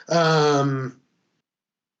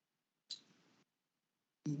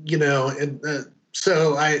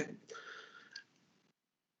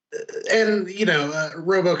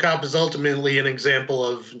 RoboCop is ultimately an example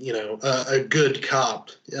of, a good cop.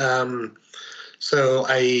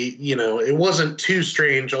 It wasn't too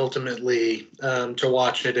strange ultimately to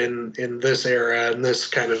watch it in this era and this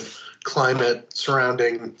kind of climate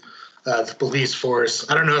surrounding the police force.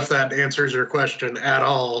 I don't know if that answers your question at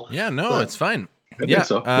all. Yeah, no, it's fine. I think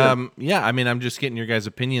so. Yeah. I mean, I'm just getting your guys'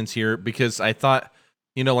 opinions here because I thought,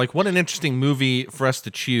 what an interesting movie for us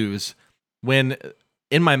to choose, when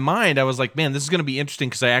in my mind I was like, man, this is going to be interesting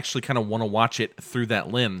because I actually kind of want to watch it through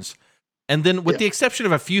that lens. And then with the exception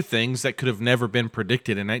of a few things that could have never been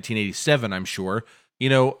predicted in 1987, I'm sure,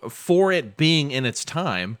 for it being in its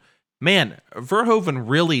time, man, Verhoeven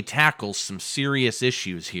really tackles some serious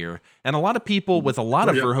issues here. And a lot of people with a lot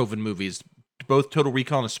of Verhoeven movies, both Total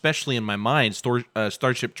Recall and especially in my mind,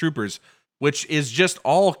 Starship Troopers, which is just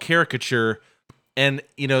all caricature. And,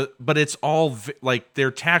 but it's all like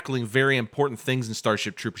they're tackling very important things in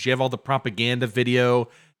Starship Troopers. You have all the propaganda video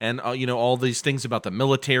and, all these things about the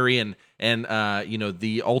military and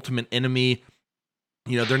the ultimate enemy.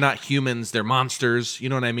 They're not humans, they're monsters. You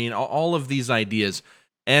know what I mean? All of these ideas.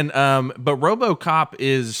 And but RoboCop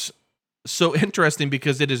is so interesting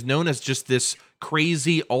because it is known as just this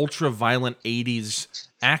crazy, ultra-violent 80s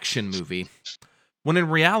action movie. When in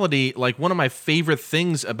reality, like, one of my favorite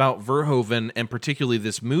things about Verhoeven, and particularly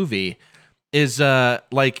this movie, is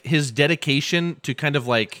like his dedication to kind of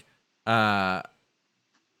like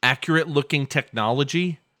accurate-looking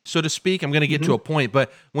technology, so to speak. I'm going to get to a point,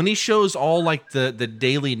 but when he shows all like the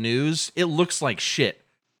daily news, it looks like shit.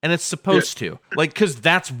 And it's supposed to, like, because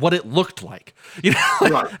that's what it looked like.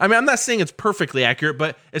 Right. I mean, I'm not saying it's perfectly accurate,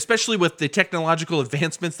 but especially with the technological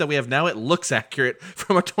advancements that we have now, it looks accurate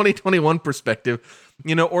from a 2021 perspective.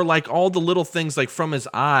 Or like all the little things, like from his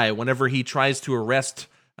eye, whenever he tries to arrest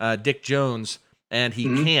Dick Jones and he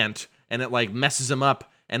can't, and it like messes him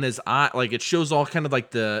up, and his eye, like, it shows all kind of like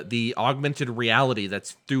the augmented reality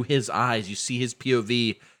that's through his eyes. You see his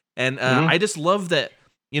POV, and I just love that.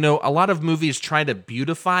 A lot of movies try to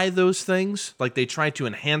beautify those things. Like, they try to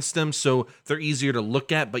enhance them so they're easier to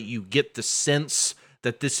look at, but you get the sense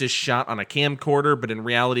that this is shot on a camcorder, but in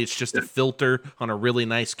reality, it's just a filter on a really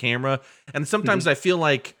nice camera. And sometimes I feel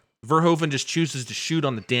like Verhoeven just chooses to shoot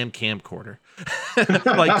on the damn camcorder.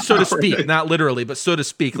 Like, so to speak, right. Not literally, but so to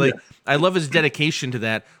speak. Like, I love his dedication to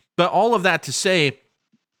that. But all of that to say,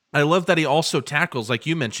 I love that he also tackles, like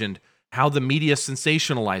you mentioned, how the media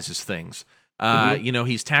sensationalizes things.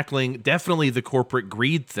 He's tackling definitely the corporate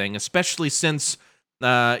greed thing, especially since,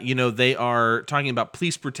 they are talking about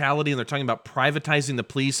police brutality and they're talking about privatizing the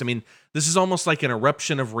police. I mean, this is almost like an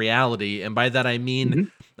eruption of reality. And by that, I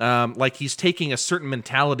mean, like he's taking a certain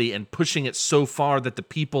mentality and pushing it so far that the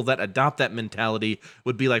people that adopt that mentality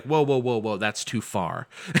would be like, whoa, whoa, whoa, whoa, that's too far.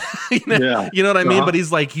 You know what I mean? But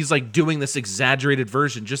he's like doing this exaggerated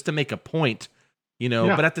version just to make a point,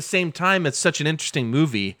 but at the same time, it's such an interesting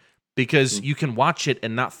movie because you can watch it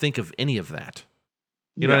and not think of any of that.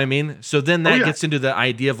 You know what I mean? So then that gets into the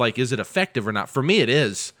idea of like, is it effective or not? For me, it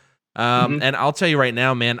is. And I'll tell you right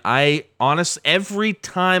now, man, every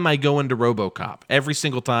time I go into RoboCop, every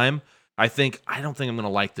single time, I don't think I'm going to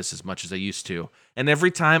like this as much as I used to. And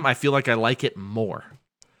every time I feel like I like it more.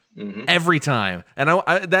 Every time. And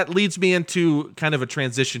that leads me into kind of a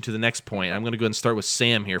transition to the next point. I'm going to go ahead and start with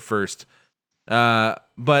Sam here first.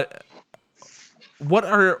 But what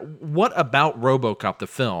about RoboCop, the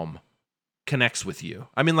film, connects with you?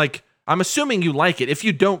 I mean, like, I'm assuming you like it. If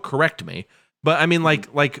you don't, correct me. But I mean, like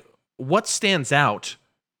what stands out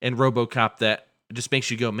in RoboCop that just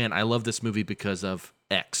makes you go, man, I love this movie because of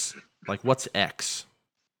X? Like, what's X?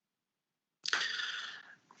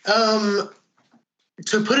 To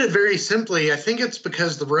put it very simply, I think it's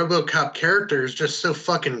because the RoboCop character is just so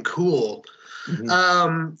fucking cool.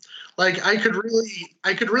 Like I could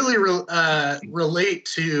really relate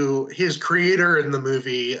to his creator in the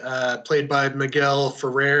movie, played by Miguel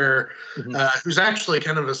Ferrer, who's actually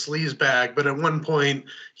kind of a sleazebag. But at one point,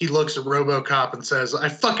 he looks at RoboCop and says, "I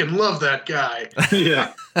fucking love that guy."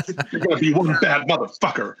 Yeah, you're gonna be one bad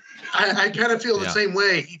motherfucker. I kind of feel the same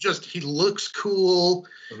way. He looks cool.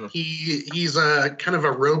 He's a kind of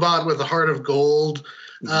a robot with a heart of gold.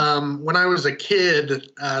 When I was a kid,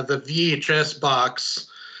 the VHS box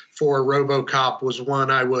for RoboCop was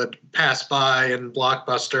one I would pass by in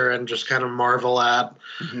Blockbuster and just kind of marvel at.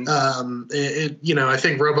 I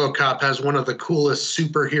think RoboCop has one of the coolest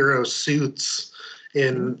superhero suits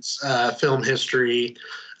in film history.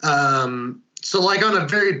 So like on a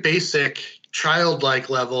very basic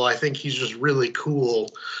childlike level, I think he's just really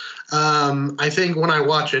cool. I think when I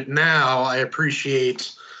watch it now, I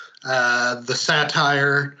appreciate the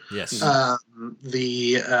satire. Yes. I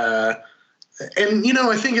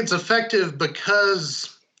think it's effective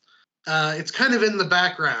because it's kind of in the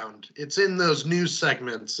background. It's in those news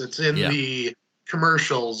segments. It's in the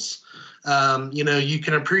commercials. You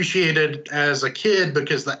can appreciate it as a kid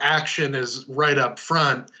because the action is right up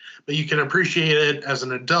front, but you can appreciate it as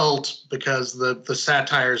an adult because the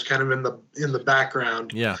satire is kind of in the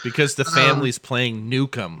background. Yeah, because the family's playing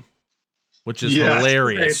Nukem, which is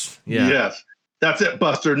hilarious. Right. Yeah. Yes. That's it,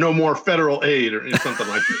 Buster. No more federal aid or something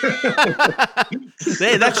like that.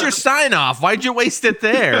 Hey, that's your sign off. Why'd you waste it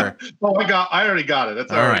there? I already got it.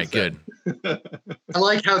 That's all right. Good. I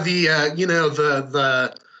like how the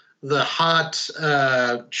hot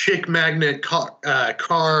chick magnet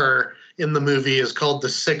car in the movie is called the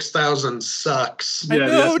 6000 Sucks. I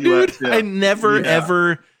know, dude. I never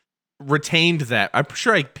ever retained that. I'm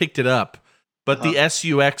sure I picked it up, but the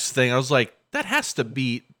SUX thing, I was like, that has to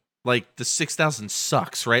be like the 6000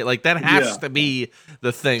 Sucks, right? Like that has to be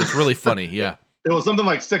the thing. It's really funny. Yeah. It was something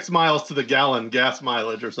like 6 miles to the gallon gas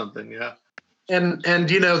mileage or something. Yeah. And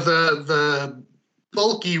the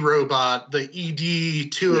bulky robot, the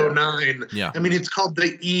ED-209. Yeah. I mean, it's called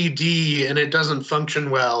the ED and it doesn't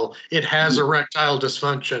function well. It has erectile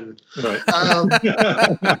dysfunction. Right.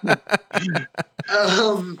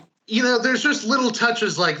 There's just little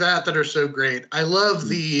touches like that are so great. I love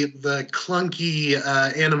the clunky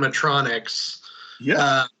animatronics.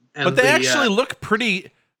 Yeah. But they actually look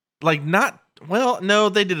pretty, like, not, well, no,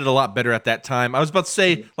 they did it a lot better at that time. I was about to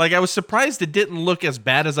say, like, I was surprised it didn't look as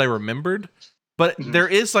bad as I remembered, but there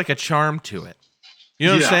is, like, a charm to it. You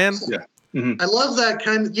know what I'm saying? Yeah. I love that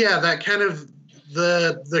kind of,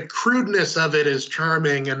 the crudeness of it is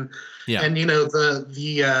charming, and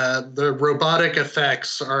the robotic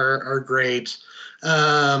effects are great.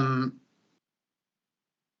 I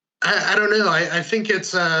don't know. I think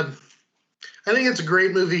it's a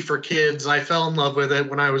great movie for kids. I fell in love with it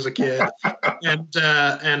when I was a kid,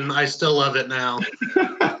 and I still love it now.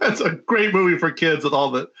 It's a great movie for kids with all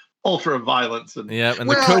the ultra violence and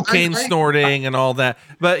the cocaine snorting and all that.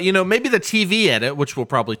 But maybe the TV edit, which we'll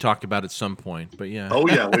probably talk about at some point. But yeah. Oh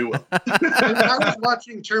yeah, we will. I was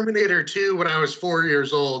watching Terminator 2 when I was 4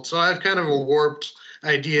 years old, so I have kind of a warped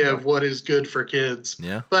idea of what is good for kids.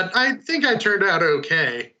 Yeah. But I think I turned out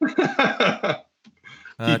okay.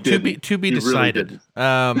 To be He really decided.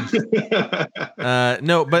 didn't.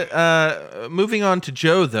 No, but moving on to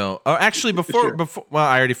Joe though. Oh, actually, Sure. before, well,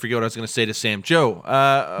 I already forget what I was going to say to Sam. Joe,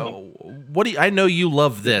 what do you, I know you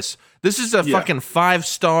love this. This is a Yeah. fucking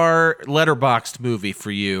 5-star letterboxed movie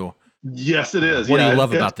for you. Yes, it is. What do Yeah, you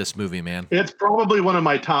love it's- about this movie, man? It's probably one of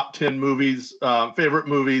my top 10 movies, favorite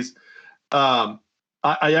movies. I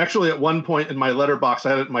actually, at one point in my letterbox, I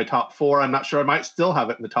had it in my top 4. I'm not sure. I might still have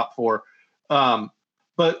it in the top 4. Yeah,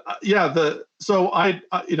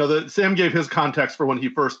 Sam gave his context for when he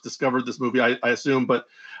first discovered this movie, I assume. But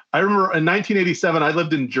I remember in 1987, I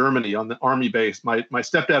lived in Germany on the army base. My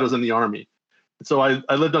stepdad was in the army. So I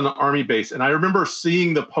lived on the army base. And I remember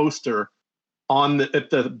seeing the poster at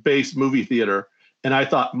the base movie theater. And I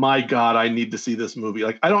thought, my God, I need to see this movie.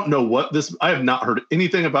 Like, I don't know I have not heard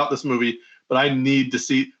anything about this movie, but I need to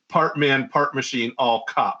see Part Man, Part Machine, All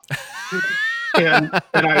Cop. and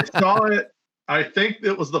I saw it. I think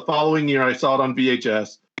it was the following year I saw it on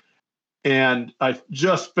VHS. And I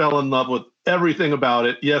just fell in love with everything about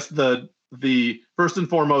it. Yes, the first and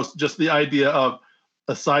foremost, just the idea of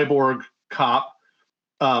a cyborg cop.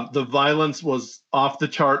 The violence was off the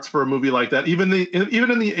charts for a movie like that. Even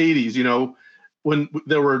in the 80s, when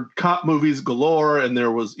there were cop movies galore, and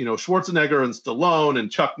there was, Schwarzenegger and Stallone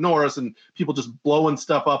and Chuck Norris and people just blowing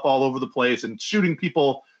stuff up all over the place and shooting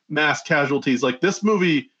people, mass casualties. Like, this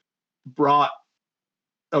movie brought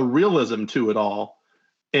a realism to it all.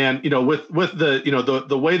 And, with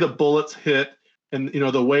the way the bullets hit, and,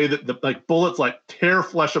 the way that the bullets like tear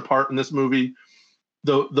flesh apart in this movie,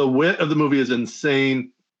 the wit of the movie is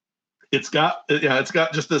insane. It's got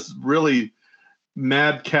just this really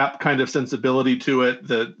madcap kind of sensibility to it.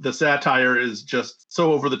 The satire is just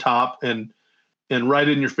so over the top and right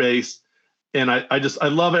in your face. And I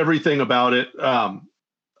love everything about it.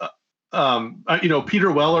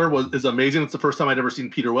 Peter Weller is amazing. It's the first time I'd ever seen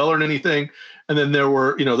Peter Weller in anything. And then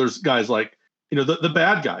there's guys like, the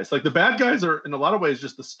bad guys. Like, the bad guys are in a lot of ways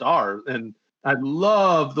just the stars. And I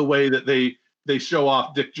love the way that they show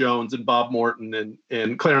off Dick Jones and Bob Morton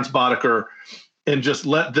and Clarence Boddicker, and just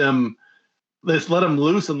let them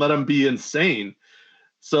loose and let them be insane.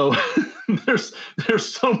 So there's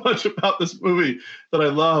so much about this movie that I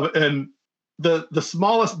love, and the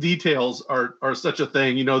smallest details are such a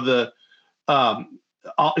thing. I'd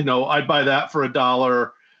buy that for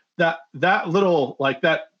 $1. That little, like,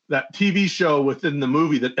 that TV show within the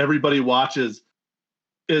movie that everybody watches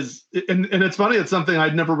is, and it's funny, it's something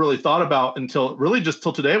I'd never really thought about until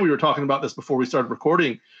today. We were talking about this before we started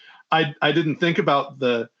recording. I didn't think about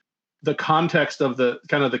the context of the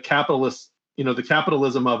kind of the capitalist, the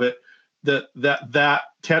capitalism of it, that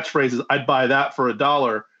catchphrase is, I'd buy that for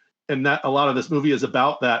 $1. And that a lot of this movie is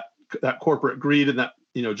about that corporate greed and that,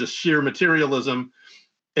 just sheer materialism.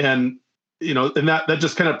 And, and that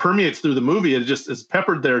just kind of permeates through the movie. It just is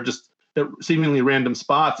peppered there, just at seemingly random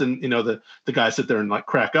spots. And, the guys sit there and like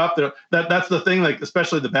crack up there. That's the thing, like,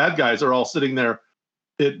 especially the bad guys are all sitting there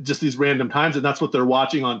at just these random times. And that's what they're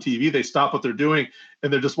watching on TV. They stop what they're doing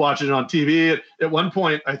and they're just watching it on TV. At one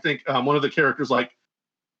point, I think one of the characters like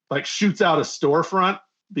shoots out a storefront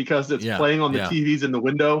because it's playing on the TVs in the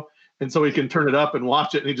window. And so he can turn it up and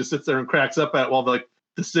watch it. And he just sits there and cracks up at it while the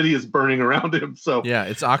city is burning around him. So yeah,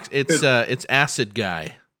 it's Acid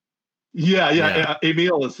Guy. Yeah.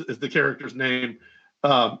 Emil is the character's name.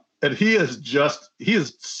 And he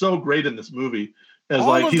is so great in this movie.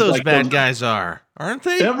 All of those bad guys aren't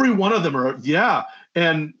they? Every one of them are. Yeah.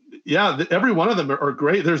 And every one of them are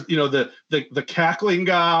great. There's, the cackling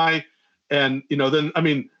guy, and, then, I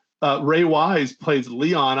mean, Ray Wise plays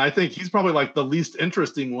Leon. I think he's probably like the least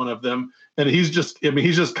interesting one of them. And he's just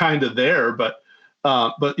kind of there, but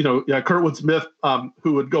Kurtwood Smith,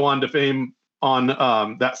 who would go on to fame on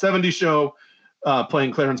that 70s show,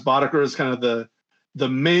 playing Clarence Boddicker, is kind of the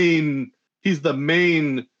main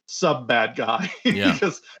sub bad guy. Yeah.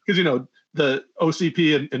 because the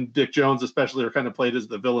OCP and Dick Jones especially are kind of played as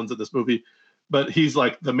the villains of this movie, but he's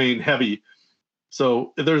like the main heavy.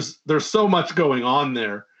 So there's so much going on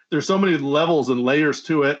there. There's so many levels and layers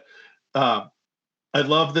to it. I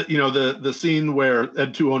love that, the scene where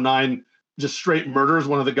Ed 209 just straight murders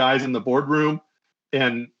one of the guys in the boardroom,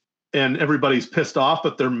 and everybody's pissed off,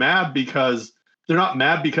 but they're mad because they're not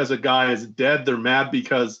mad because a guy is dead. They're mad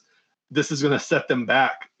because this is going to set them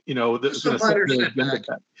back. This is going to set their agenda back.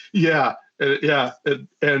 Yeah.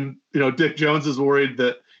 And Dick Jones is worried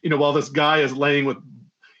that, while this guy is laying with,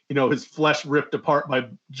 his flesh ripped apart by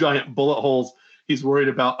giant bullet holes, he's worried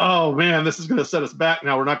about, oh man, this is going to set us back.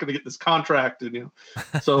 Now we're not going to get this contract. And,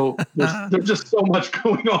 so there's just so much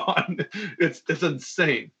going on. It's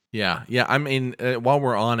insane. Yeah, yeah. I mean, while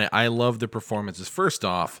we're on it, I love the performances. First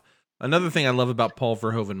off, another thing I love about Paul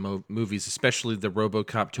Verhoeven movies, especially the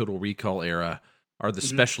RoboCop Total Recall era, are the Mhm.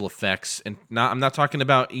 special effects. And I'm not talking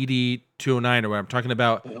about ED 209 or what. I'm talking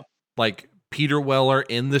about Uh-huh. like Peter Weller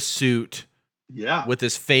in the suit Yeah. with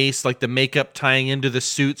his face, like the makeup tying into the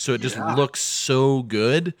suit, so it just Yeah. looks so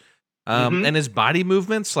good. Mhm. And his body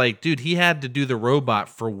movements, like, dude, he had to do the robot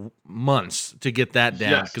for months to get that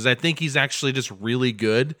down Yes. because I think he's actually just really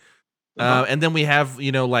good. Uh-huh. And then we have,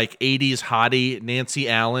 like 80s hottie Nancy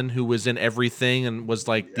Allen, who was in everything and was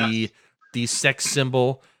like Yes. the sex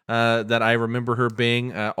symbol that I remember her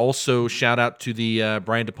being. Also, shout out to the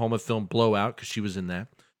Brian De Palma film Blowout because she was in that.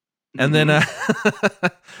 And then,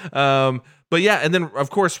 Mhm. but yeah, and then of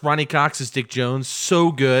course Ronnie Cox is Dick Jones,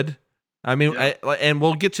 so good. I mean, Yeah. and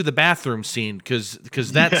we'll get to the bathroom scene because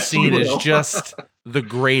that Yes, we scene is will. just the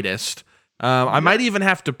greatest. I Yeah. might even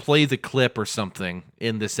have to play the clip or something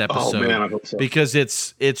in this Oh episode man, I hope so. because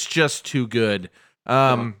it's just too good.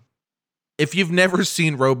 Uh-huh. If you've never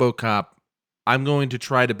seen RoboCop, I'm going to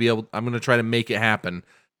try to make it happen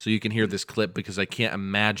so you can hear this clip because I can't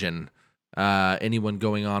imagine anyone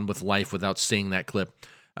going on with life without seeing that clip.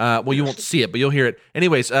 Well, you won't see it, but you'll hear it.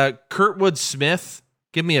 Anyways, Kurtwood Smith,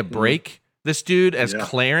 give me a break. This dude as Yeah.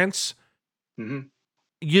 Clarence, Mhm.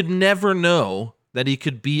 you'd never know that he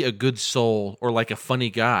could be a good soul or like a funny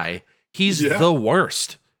guy. He's Yeah. the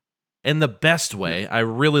worst in the best way. I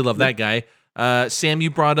really love that guy. Sam, you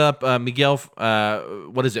brought up Miguel,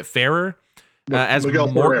 what is it, Ferrer? As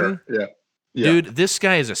Miguel Morton. Ferrer. Yeah. Yeah. Dude, this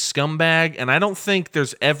guy is a scumbag, and I don't think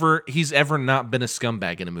he's ever not been a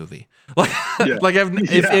scumbag in a movie. Like, Yeah.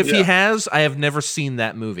 if he Yeah. has, I have never seen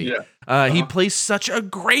that movie. Yeah. He Uh-huh. plays such a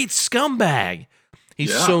great scumbag.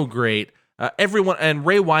 He's Yeah. so great. Everyone and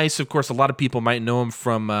Ray Weiss, of course, a lot of people might know him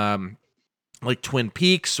from like Twin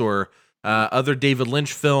Peaks or other David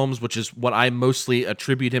Lynch films, which is what I mostly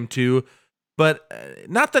attribute him to. But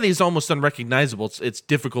not that he's almost unrecognizable. It's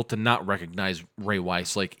difficult to not recognize Ray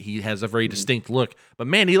Weiss. Like he has a very distinct look. But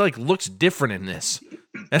man, he like looks different in this.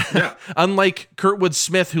 Yeah. Unlike Kurtwood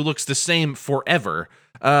Smith, who looks the same forever.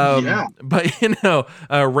 Yeah. But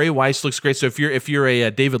Ray Weiss looks great. So if you're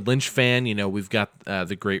a David Lynch fan, we've got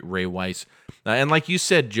the great Ray Weiss. And like you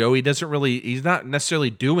said, Joe, he's not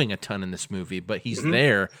necessarily doing a ton in this movie, but he's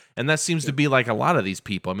there. And that seems to be like a lot of these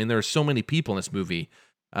people. I mean, there are so many people in this movie.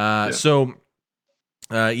 There's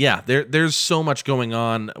so much going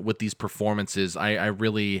on with these performances. I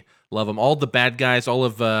really love them. All the bad guys, all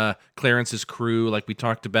of Clarence's crew, like we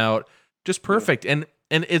talked about, just perfect. And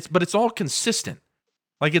it's all consistent.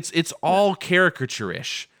 Like it's all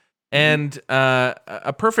caricature-ish. And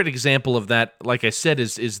a perfect example of that, like I said,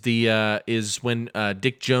 is when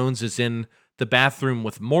Dick Jones is in the bathroom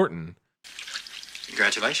with Morton.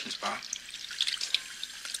 Congratulations, Bob.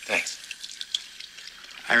 Thanks.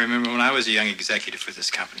 I remember when I was a young executive for this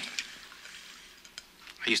company.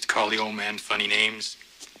 I used to call the old man funny names.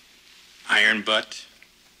 Iron Butt.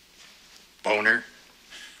 Boner.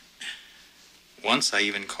 Once I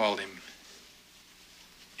even called him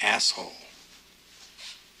Asshole.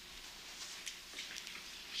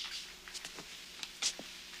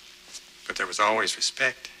 But there was always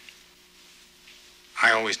respect.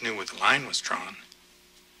 I always knew where the line was drawn.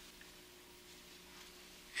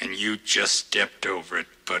 And you just stepped over it,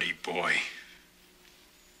 buddy boy.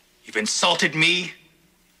 You've insulted me,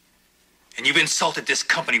 and you've insulted this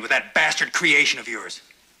company with that bastard creation of yours.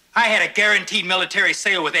 I had a guaranteed military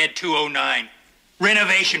sale with Ed 209.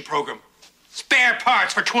 Renovation program. Spare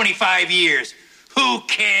parts for 25 years. Who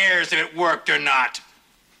cares if it worked or not?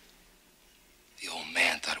 The old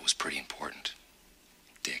man thought it was pretty important.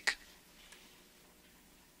 Dick.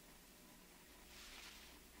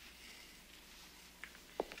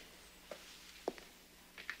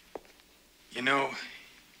 You know,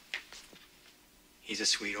 he's a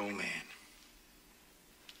sweet old man.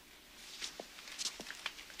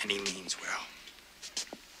 And he means well.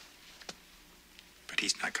 But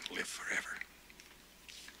he's not going to live forever.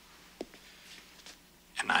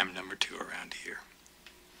 And I'm number 2 around here.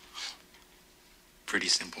 Pretty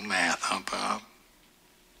simple math, huh, Bob?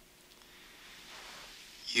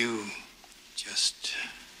 You just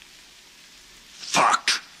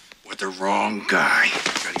fucked with the wrong guy. Out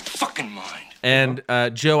of your fucking mind. And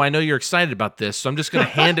Joe, I know you're excited about this, so I'm just going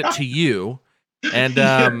to hand it to you. And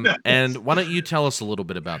and why don't you tell us a little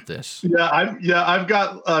bit about this? I've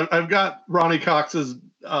got Ronnie Cox's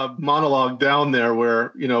monologue down there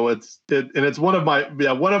where it's one of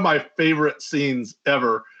my favorite scenes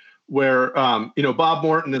ever, where Bob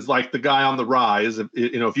Morton is like the guy on the rise.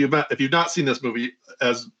 If you've not seen this movie,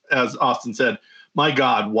 as Austin said, my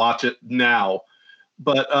God, watch it now.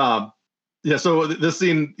 But yeah, so this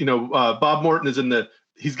scene, Bob Morton is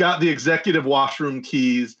he's got the executive washroom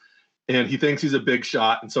keys, and he thinks he's a big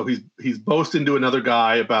shot, and so he's boasting to another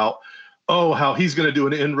guy about, how he's going to do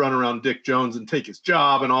an end run around Dick Jones and take his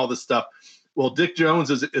job and all this stuff. Well, Dick Jones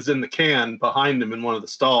is in the can behind him in one of the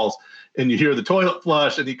stalls, and you hear the toilet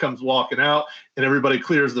flush, and he comes walking out, and everybody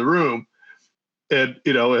clears the room, and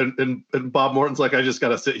and Bob Morton's like, I just got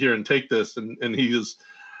to sit here and take this, and he is,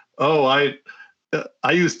 I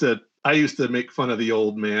used to make fun of the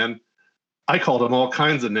old man. I called him all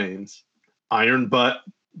kinds of names, iron butt,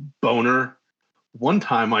 boner. One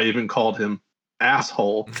time I even called him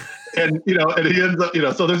asshole, and and he ends up,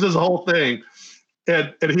 so there's this whole thing.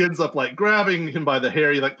 And he ends up like grabbing him by the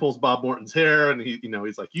hair. He like pulls Bob Morton's hair, and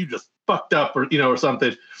he's like, "You just fucked up," or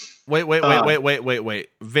something. Wait.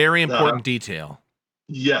 Very important detail.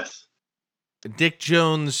 Yes. Dick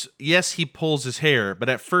Jones, yes, he pulls his hair, but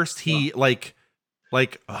at first he like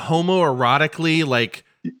homoerotically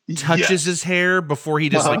touches his hair before he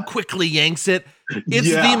just quickly yanks it.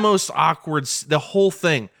 It's the most awkward. The whole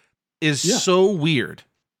thing is so weird.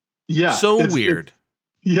 Yeah. So weird.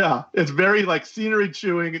 It's very like scenery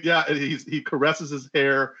chewing. Yeah, and he caresses his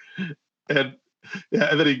hair, and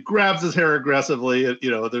then he grabs his hair aggressively. And,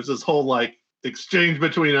 there's this whole like exchange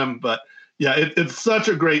between them. But yeah, it's such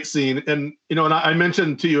a great scene. And and I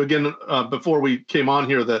mentioned to you again before we came on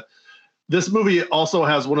here that this movie also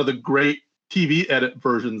has one of the great TV edit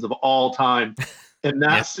versions of all time. And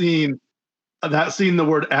that scene, the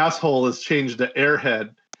word asshole is changed to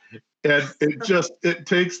airhead. And it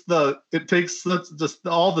takes just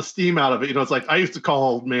all the steam out of it. It's like I used to call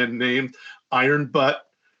old man names, iron butt,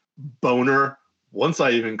 boner. Once I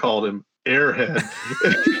even called him airhead.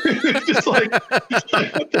 It's just like, what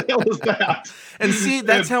the hell is that? And see,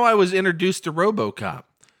 that's how I was introduced to RoboCop.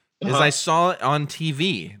 Is I saw it on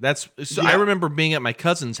TV. I remember being at my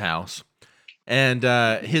cousin's house, and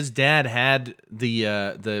his dad had the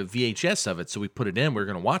VHS of it, so we put it in. We were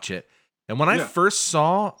going to watch it. And when I first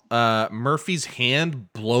saw Murphy's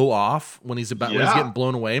hand blow off when he's getting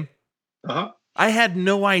blown away, I had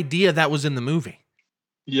no idea that was in the movie.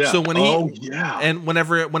 Yeah. So when and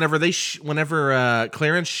whenever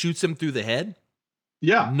Clarence shoots him through the head,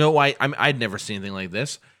 I'd never seen anything like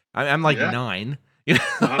this. I'm like 9,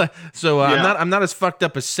 so I'm not as fucked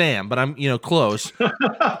up as Sam, but I'm close.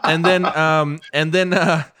 And then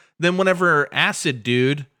whenever Acid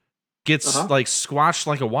Dude gets like squashed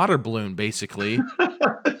like a water balloon, basically.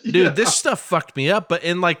 Dude, this stuff fucked me up, but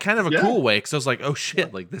in like kind of a cool way, because I was like, oh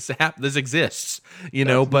shit, like this exists,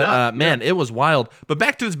 but man, it was wild. But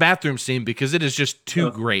back to this bathroom scene, because it is just too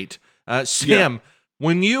great. Sam,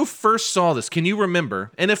 when you first saw this, can you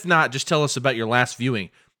remember, and if not, just tell us about your last viewing,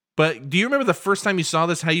 but do you remember the first time you saw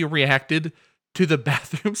this, how you reacted to the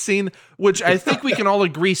bathroom scene, which I think we can all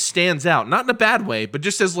agree stands out, not in a bad way, but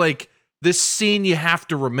just as like, this scene you have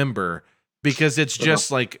to remember, because it's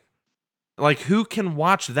just like who can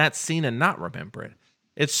watch that scene and not remember it?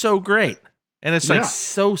 It's so great. And it's like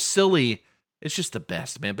so silly. It's just the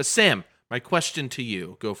best, man. But Sam, my question to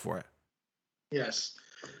you, go for it. Yes.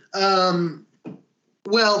 Well,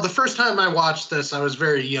 the first time I watched this, I was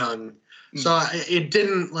very young. So it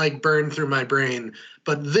didn't like burn through my brain,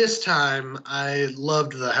 but this time I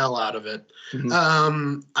loved the hell out of it.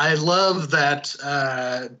 I love that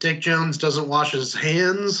Dick Jones doesn't wash his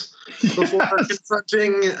hands before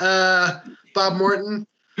confronting Bob Morton.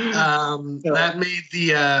 That made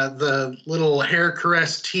the little hair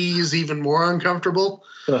caress tease even more uncomfortable.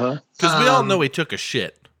 Because we all know he took a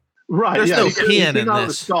shit. Right. There's no can in this.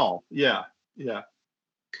 this. Skull. Yeah.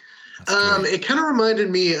 It kind of reminded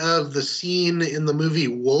me of the scene in the movie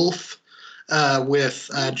Wolf with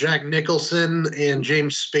Jack Nicholson and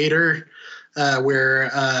James Spader, where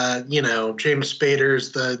James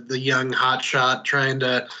Spader's the young hotshot trying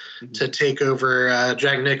to take over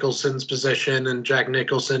Jack Nicholson's position, and Jack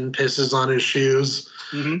Nicholson pisses on his shoes.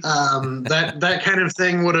 That kind of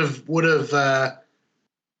thing would have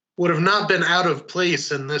not been out of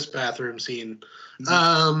place in this bathroom scene.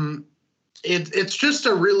 It's just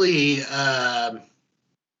a really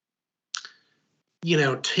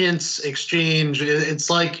tense exchange. It's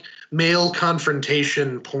like male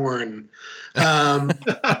confrontation porn.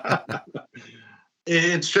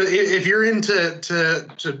 It's just, if you're into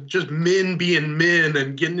just men being men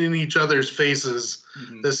and getting in each other's faces,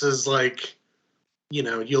 this is like,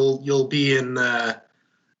 you'll be in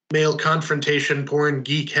male confrontation porn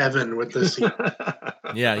geek heaven with this scene.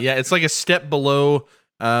 Yeah, it's like a step below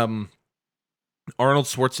Arnold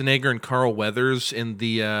Schwarzenegger and Carl Weathers in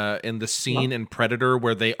the scene in Predator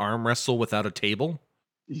where they arm wrestle without a table.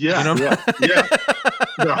 Yeah, you know? yeah.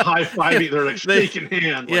 they're high-fiving, they're like shaking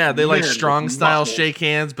hands. Yeah, they like men strong with style muscles. shake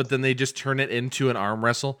hands, but then they just turn it into an arm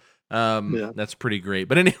wrestle. Yeah. That's pretty great.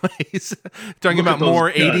 But anyways, talking Look about at those more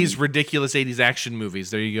guns. 80s ridiculous 80s action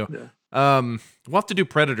movies. There you go. Yeah. We'll have to do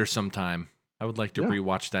Predator sometime. I would like to Yeah.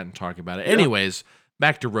 rewatch that and talk about it. Yeah. Anyways,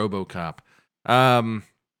 back to RoboCop.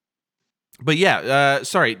 But yeah,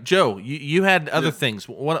 sorry, Joe, you had other Yeah. things.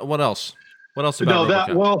 What else? What else No, about that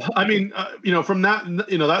RoboCop? well, I mean, from that,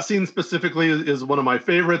 that scene specifically is one of my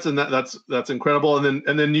favorites, and that's incredible. And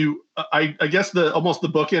then I guess almost the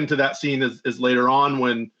bookend to that scene is later on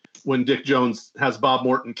when Dick Jones has Bob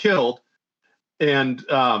Morton killed, and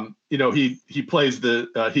he plays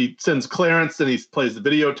he sends Clarence and he plays the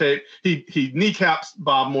videotape. He kneecaps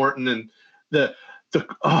Bob Morton, and the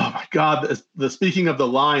oh my God, the speaking of the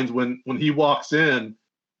lines when he walks in.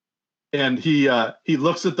 And he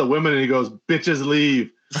looks at the women and he goes, "Bitches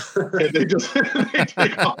leave," and they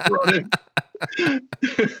take off running.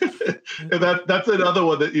 And that's another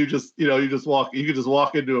one that you can just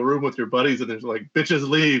walk into a room with your buddies and there's like, "Bitches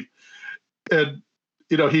leave," and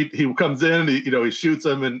he comes in, he shoots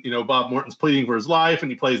him, and Bob Morton's pleading for his life,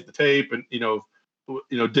 and he plays the tape, and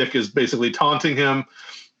Dick is basically taunting him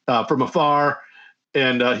from afar.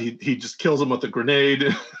 And he just kills him with a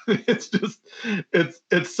grenade. It's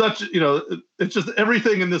such, it's just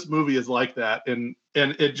everything in this movie is like that, and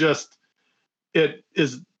it is just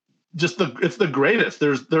it's the greatest.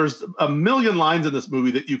 There's a million lines in this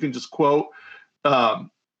movie that you can just quote. My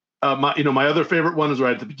other favorite one is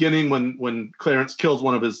right at the beginning when Clarence kills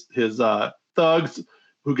one of his thugs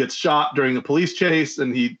who gets shot during a police chase,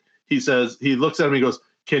 and he says, he looks at him, he goes,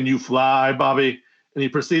 "Can you fly, Bobby?" And he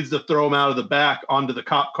proceeds to throw him out of the back onto the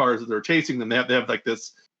cop cars that they're chasing them. They have like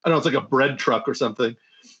this, I don't know, it's like a bread truck or something.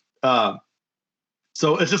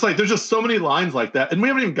 So it's just like, there's just so many lines like that. And we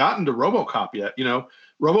haven't even gotten to RoboCop yet.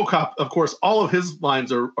 RoboCop, of course, all of his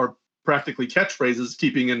lines are practically catchphrases,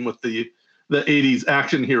 keeping in with the 80s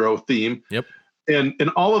action hero theme. Yep. And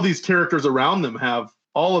all of these characters around them have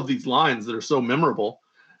all of these lines that are so memorable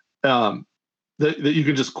that you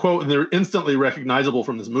can just quote, and they're instantly recognizable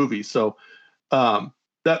from this movie. So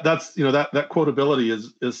that's that quotability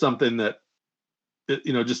is something that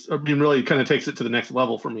really kind of takes it to the next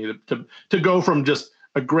level for me to go from just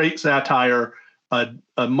a great satire, a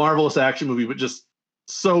marvelous action movie, but just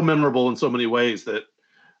so memorable in so many ways that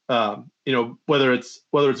whether it's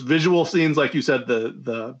visual scenes like you said,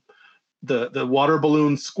 the water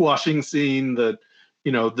balloon squashing scene, the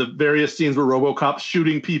various scenes where RoboCop's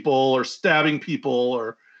shooting people or stabbing people,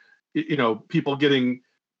 or people getting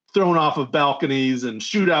thrown off of balconies, and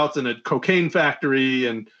shootouts in a cocaine factory,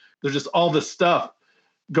 and there's just all this stuff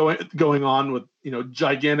going on with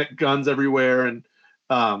gigantic guns everywhere, and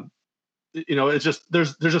it's just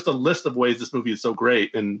there's just a list of ways this movie is so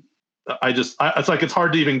great, and it's like it's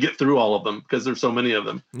hard to even get through all of them because there's so many of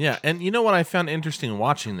them. Yeah, and you know what I found interesting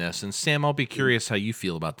watching this, and Sam, I'll be curious how you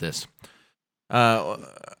feel about this. I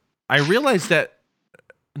realized that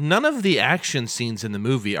none of the action scenes in the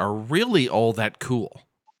movie are really all that cool.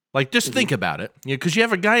 Like, just think about it. Because you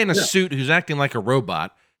have a guy in a suit who's acting like a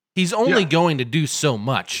robot. He's only going to do so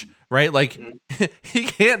much, right? Like, he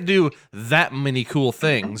can't do that many cool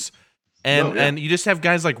things. And you just have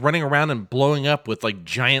guys, like, running around and blowing up with, like,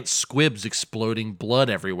 giant squibs exploding blood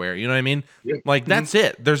everywhere. You know what I mean? Yeah. Like, that's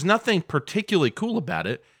it. There's nothing particularly cool about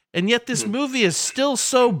it. And yet this movie is still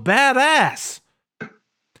so badass.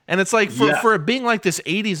 And it's like, for it being like this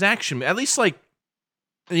 80s action, at least, like,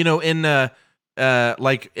 in...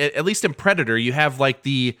 like at least in Predator, you have like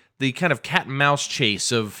the kind of cat and mouse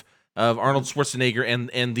chase of Arnold Schwarzenegger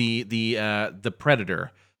and the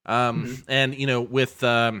Predator, and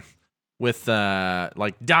with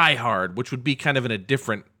like Die Hard, which would be kind of in a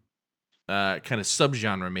different kind of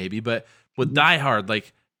subgenre maybe, but with Die Hard,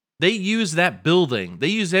 like they use that building, they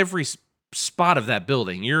use every spot of that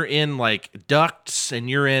building. You're in like ducts, and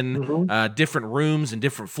you're in different rooms and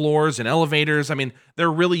different floors and elevators. I mean, they're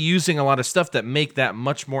really using a lot of stuff that make that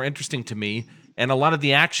much more interesting to me. And a lot of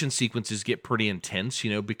the action sequences get pretty intense,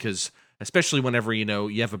 because especially whenever,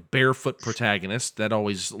 you have a barefoot protagonist, that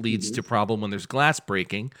always leads to problem when there's glass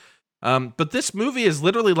breaking. But this movie is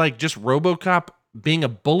literally like just RoboCop being a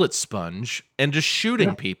bullet sponge and just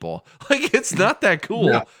shooting people. Like, it's not that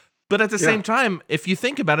cool. Yeah. But at the same time, if you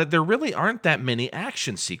think about it, there really aren't that many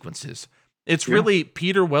action sequences. It's really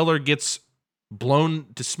Peter Weller gets blown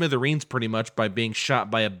to smithereens pretty much by being shot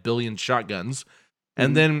by 1 billion shotguns.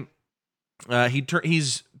 And then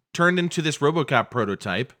he's turned into this RoboCop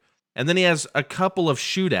prototype. And then he has a couple of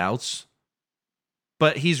shootouts.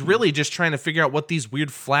 But he's really just trying to figure out what these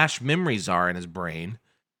weird flash memories are in his brain.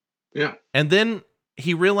 Yeah. And then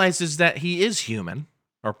he realizes that he is human.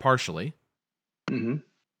 or partially. Mm-hmm.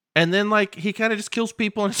 And then like he kind of just kills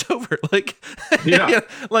people and it's over. Like, Yeah.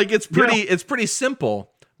 like it's pretty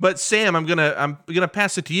simple. But Sam, I'm gonna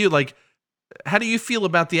pass it to you. Like, how do you feel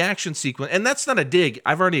about the action sequence? And that's not a dig.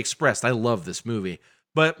 I've already expressed I love this movie.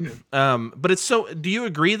 But it's so. Do you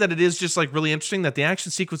agree that it is just like really interesting that the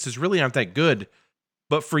action sequences really aren't that good?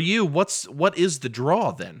 But for you, what is the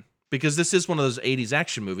draw then? Because this is one of those 80s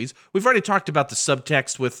action movies. We've already talked about the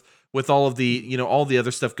subtext with all of the, all the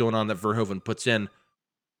other stuff going on that Verhoeven puts in.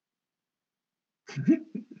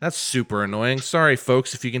 That's super annoying. Sorry,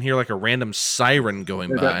 folks, if you can hear like a random siren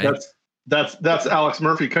going by. That's Alex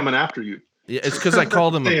Murphy coming after you. Yeah, it's because I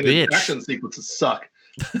called him a bitch. Action sequences suck.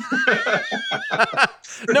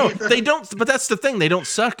 No, they don't. But that's the thing; they don't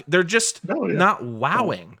suck. They're just not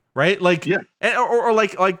wowing, right? Like, or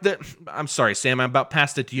like the. I'm sorry, Sam. I'm about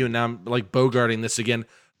past it to you, and now I'm like bogarting this again.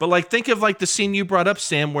 But like, think of like the scene you brought up,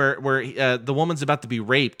 Sam, where the woman's about to be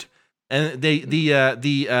raped, and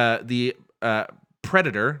the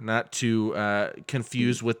Predator, not to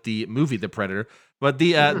confuse with the movie The Predator, but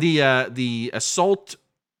the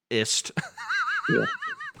assaultist. Yeah.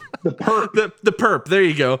 The perp. The perp, there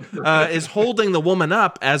you go, is holding the woman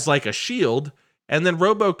up as like a shield, and then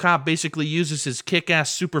RoboCop basically uses his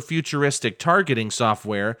kick-ass super futuristic targeting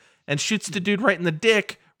software and shoots the dude right in the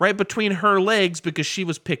dick, right between her legs because she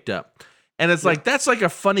was picked up. And it's like, that's like a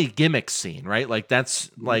funny gimmick scene, right? Like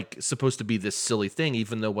that's like supposed to be this silly thing,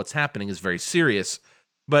 even though what's happening is very serious.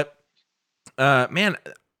 But man,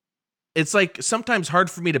 it's like sometimes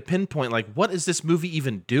hard for me to pinpoint like what is this movie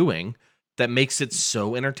even doing that makes it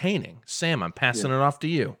so entertaining. Sam, I'm passing it off to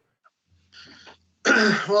you.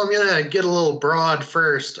 Well, I'm going to get a little broad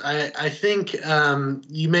first. I think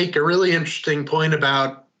you make a really interesting point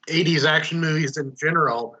about 80s action movies in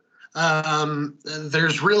general.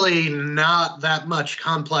 There's really not that much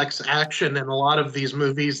complex action in a lot of these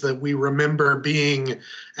movies that we remember being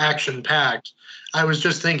action-packed. I was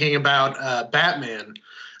just thinking about Batman.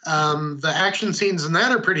 The action scenes in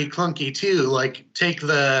that are pretty clunky, too. Like, take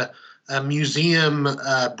the museum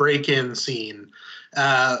break-in scene.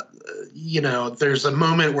 There's a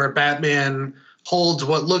moment where Batman holds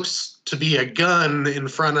what looks to be a gun in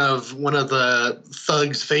front of one of the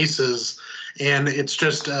thugs' faces, and it's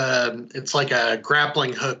just it's like a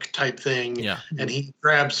grappling hook type thing. Yeah. And he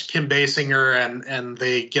grabs Kim Basinger and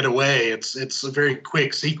they get away. It's a very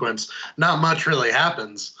quick sequence. Not much really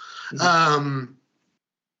happens. Mm-hmm.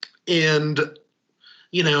 And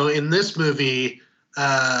in this movie,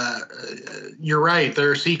 you're right.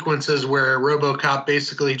 There are sequences where RoboCop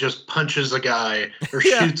basically just punches a guy or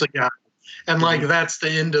shoots a guy, and like that's the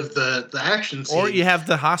end of the action scene. Or you have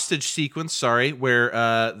the hostage sequence, where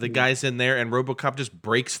the guy's in there and RoboCop just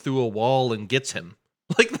breaks through a wall and gets him.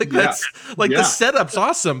 That's the setup's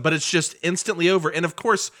awesome, but it's just instantly over. And of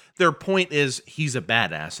course, their point is he's a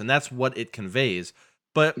badass, and that's what it conveys.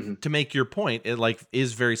 But to make your point, it like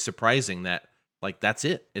is very surprising that like that's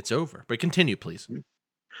it, it's over. But continue, please.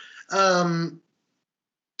 But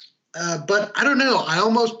I don't know. I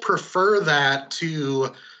almost prefer that to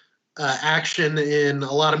action in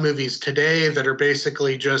a lot of movies today that are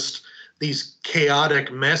basically just these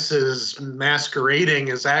chaotic messes masquerading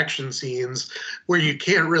as action scenes where you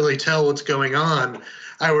can't really tell what's going on.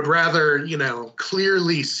 I would rather,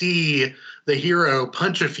 clearly see the hero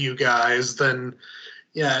punch a few guys than,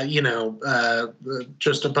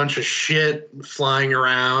 just a bunch of shit flying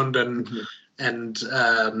around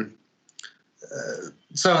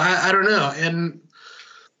so I don't know. And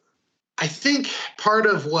I think part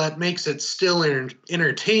of what makes it still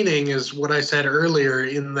entertaining is what I said earlier,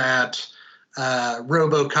 in that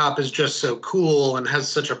RoboCop is just so cool and has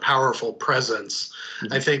such a powerful presence.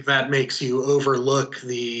 Mm-hmm. I think that makes you overlook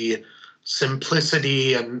the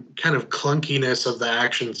simplicity and kind of clunkiness of the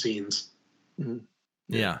action scenes. Mm-hmm.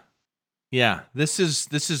 Yeah. This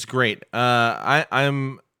is great.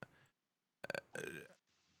 I'm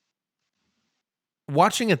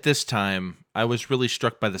watching it this time. I was really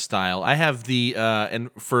struck by the style. I have the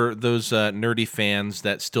and for those nerdy fans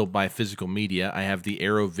that still buy physical media, I have the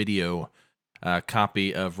Arrow Video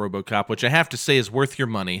copy of RoboCop, which I have to say is worth your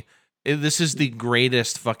money. This is the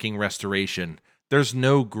greatest fucking restoration. There's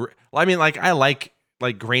no I like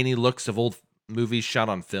grainy looks of old movies shot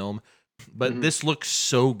on film, but this looks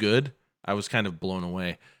so good. I was kind of blown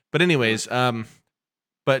away. But anyways,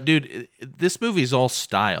 but dude, this movie's all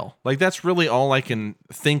style. Like that's really all I can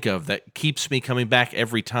think of that keeps me coming back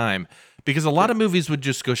every time, because a lot of movies would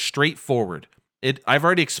just go straight forward. I've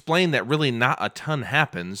already explained that really not a ton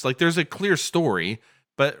happens. Like there's a clear story,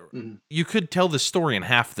 but you could tell the story in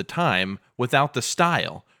half the time without the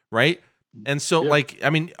style, right? And so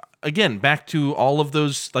again, back to all of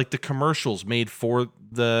those, like the commercials made for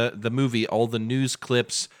the movie, all the news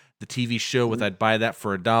clips, the TV show with I'd buy that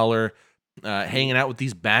for $1, hanging out with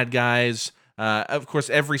these bad guys. Of course,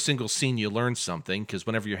 every single scene you learn something, because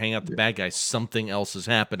whenever you're hanging out with the bad guys, something else is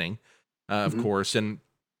happening, of course. And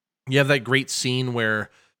you have that great scene where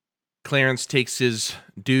Clarence takes his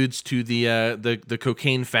dudes to the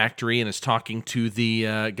cocaine factory and is talking to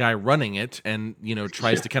the guy running it, and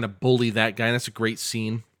tries to kind of bully that guy. And that's a great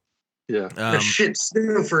scene. Yeah. The shit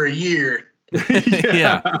stew for a year.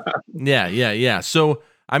 Yeah. So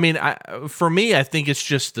I mean, for me, I think it's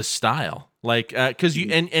just the style, like because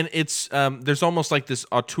you and it's there's almost like this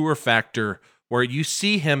auteur factor where you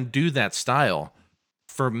see him do that style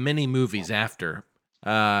for many movies after.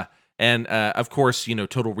 And of course,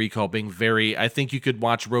 Total Recall being very, I think you could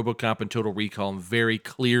watch RoboCop and Total Recall and very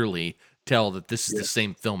clearly tell that this is the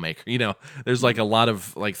same filmmaker. There's like a lot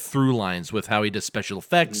of like through lines with how he does special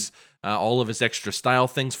effects, all of his extra style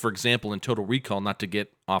things. For example, in Total Recall, not to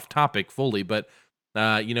get off topic fully, but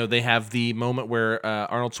they have the moment where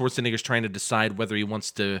Arnold Schwarzenegger's trying to decide whether he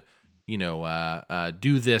wants to,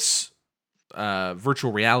 do this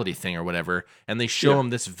virtual reality thing or whatever, and they show him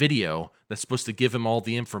this video that's supposed to give him all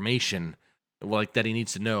the information like that he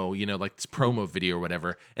needs to know, like this promo video or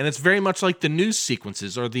whatever. And it's very much like the news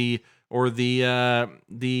sequences or the what am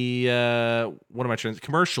I trying to,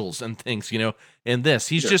 commercials and things, in this.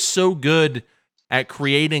 He's just so good at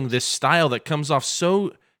creating this style that comes off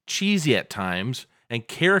so cheesy at times and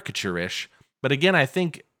caricature-ish. But again, I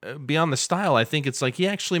think beyond the style, I think it's like he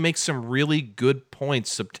actually makes some really good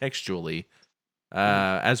points subtextually.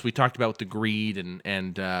 As we talked about with the greed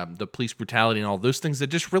and the police brutality and all those things that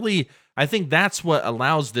just really, I think that's what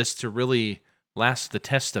allows this to really last the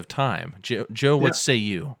test of time. Joe, what say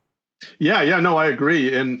you? Yeah, no, I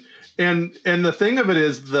agree. And the thing of it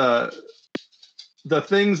is the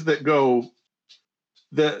things that go,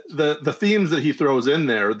 the themes that he throws in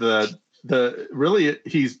there, the really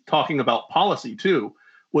he's talking about policy too,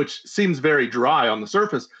 which seems very dry on the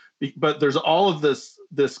surface, but there's all of this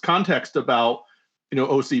context about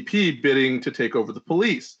OCP bidding to take over the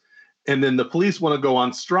police, and then the police want to go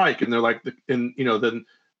on strike, and they're like, the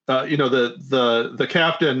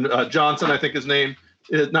captain Johnson, I think his name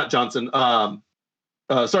is not Johnson,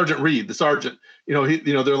 Sergeant Reed, the sergeant.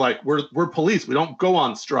 They're like, we're police, we don't go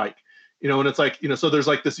on strike. And it's like, so there's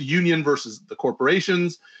like this union versus the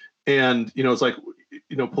corporations, and it's like,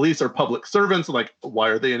 police are public servants. Like, why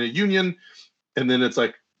are they in a union? And then it's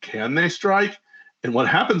like, can they strike? And what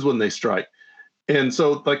happens when they strike? And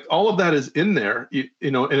so like all of that is in there, and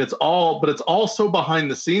it's all so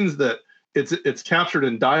behind the scenes that it's captured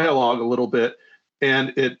in dialogue a little bit,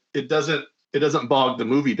 and it doesn't bog the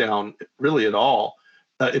movie down really at all.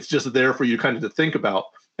 It's just there for you kind of to think about.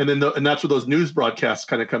 And then and that's where those news broadcasts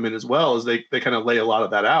kind of come in as well, as they kind of lay a lot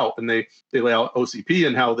of that out, and they lay out OCP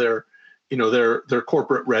and how their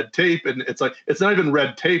corporate red tape, and it's like, it's not even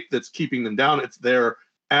red tape that's keeping them down. It's their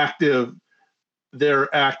active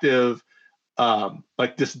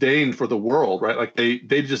like disdain for the world, right? Like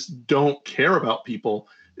they just don't care about people.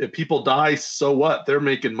 If people die, so what? They're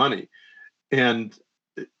making money. And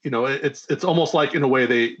it's almost like in a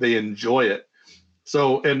way they enjoy it.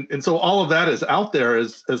 So and so all of that is out there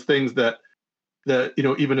as things that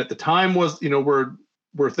even at the time was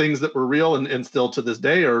were things that were real, and still to this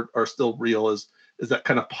day are still real, is that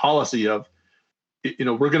kind of policy of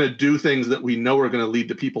we're going to do things that we know are going to lead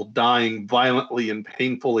to people dying violently and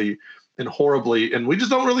painfully and horribly, and we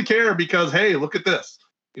just don't really care because, hey, look at this,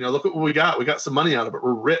 look at what we got some money out of it,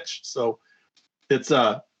 we're rich. So it's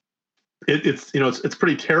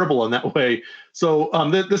pretty terrible in that way. So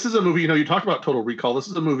this is a movie, you talked about Total Recall. This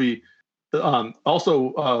is a movie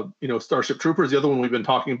also Starship Troopers, the other one we've been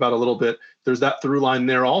talking about a little bit. There's that through line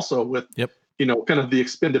there also with kind of the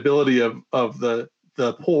expendability of the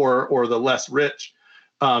poor or the less rich,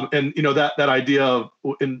 and that idea of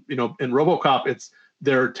in RoboCop,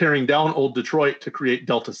 they're tearing down old Detroit to create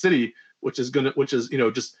Delta City, which is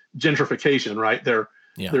just gentrification, right? They're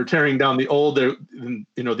tearing down the old.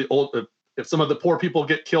 The old. If some of the poor people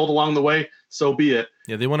get killed along the way, so be it.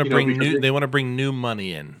 Yeah, they want to bring new. They want to bring new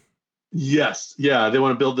money in. Yes, yeah, they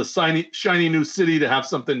want to build this shiny new city to have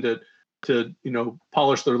something to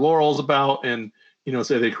polish their laurels about, and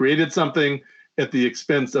say they created something at the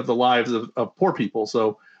expense of the lives of poor people.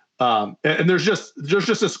 So and there's just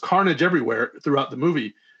this carnage everywhere throughout the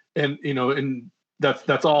movie, and and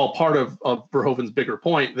that's all part of Verhoeven's bigger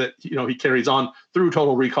point that he carries on through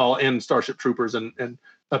Total Recall and Starship Troopers and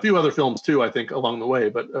a few other films too, I think, along the way,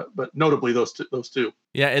 but notably those two.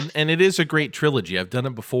 Yeah, and it is a great trilogy. I've done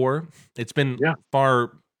it before. It's been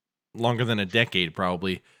far longer than a decade,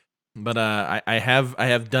 probably. But I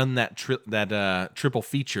have done that triple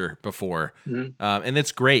feature before, and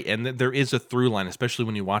it's great. And there is a through line, especially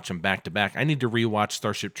when you watch them back to back. I need to rewatch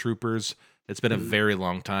Starship Troopers. It's been a very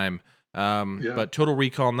long time. But Total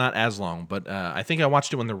Recall not as long. But I think I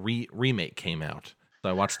watched it when the remake came out. So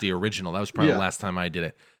I watched the original. That was probably the last time I did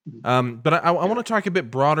it. But I want to talk a bit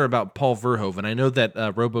broader about Paul Verhoeven. I know that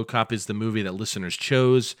RoboCop is the movie that listeners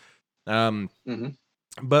chose.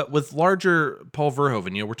 But with larger Paul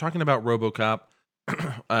Verhoeven, we're talking about RoboCop.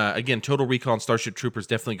 Again, Total Recall and Starship Troopers,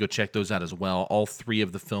 definitely go check those out as well. All three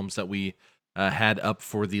of the films that we had up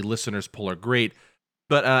for the listeners' poll are great.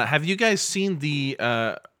 But have you guys seen the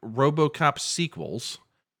RoboCop sequels?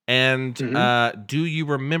 And do you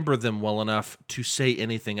remember them well enough to say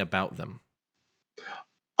anything about them?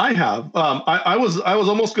 I have. I was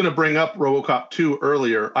almost going to bring up RoboCop 2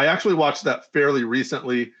 earlier. I actually watched that fairly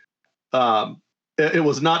recently. It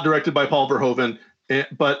was not directed by Paul Verhoeven,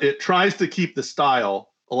 but it tries to keep the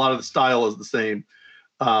style. A lot of the style is the same,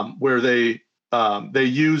 where they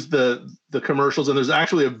use the commercials, and there's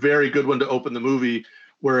actually a very good one to open the movie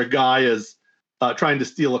where a guy is trying to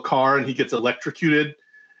steal a car and he gets electrocuted,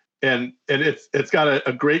 and it's got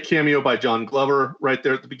a great cameo by John Glover right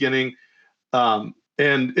there at the beginning.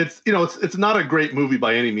 And it's not a great movie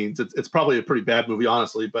by any means. It's probably a pretty bad movie,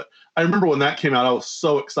 honestly. But I remember when that came out, I was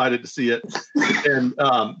so excited to see it. And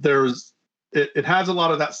it has a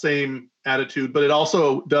lot of that same attitude, but it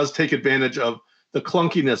also does take advantage of the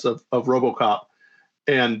clunkiness of RoboCop.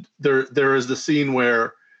 And there is the scene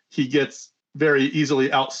where he gets very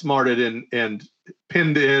easily outsmarted and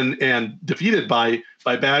pinned in and defeated by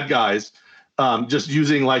bad guys, just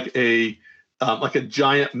using like a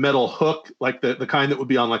giant metal hook, like the kind that would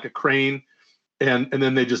be on like a crane. And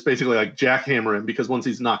then they just basically like jackhammer him, because once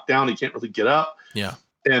he's knocked down, he can't really get up. Yeah.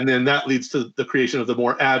 And then that leads to the creation of the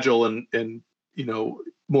more agile and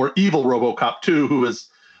more evil RoboCop 2,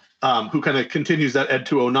 who kind of continues that Ed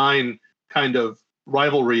 209 kind of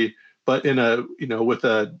rivalry, but in with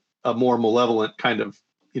a more malevolent kind of,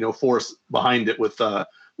 force behind it with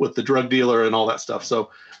the drug dealer and all that stuff.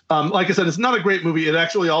 So, like I said, it's not a great movie. It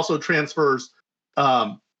actually also transfers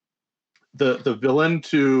the villain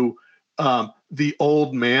to the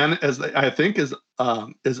old man, as I think is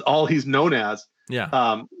all he's known as.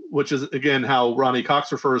 Yeah. Which is again how Ronnie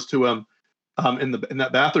Cox refers to him in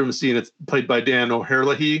that bathroom scene. It's played by Dan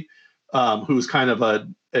O'Herlihy, who's kind of a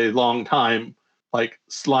long time like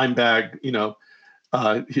slime bag,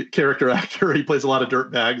 character actor. He plays a lot of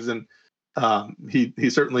dirt bags, and he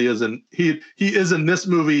certainly is he is in this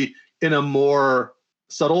movie in a more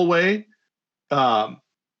subtle way. And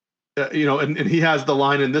he has the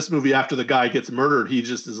line in this movie after the guy gets murdered. He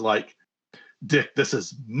just is like, "Dick, this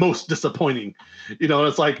is most disappointing."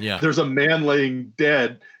 It's like there's a man laying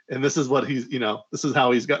dead, and this is what he's, this is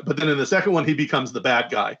how he's got. But then in the second one, he becomes the bad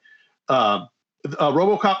guy.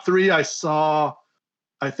 RoboCop 3,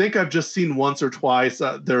 I think I've just seen once or twice.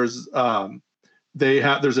 There's a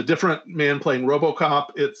different man playing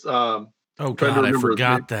RoboCop. It's oh God, I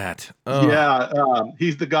forgot that. Oh. Yeah,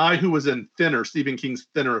 he's the guy who was in Thinner, Stephen King's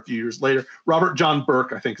Thinner, a few years later. Robert John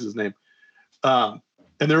Burke, I think is his name. And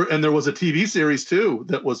there was a TV series too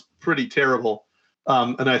that was pretty terrible.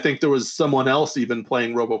 And I think there was someone else even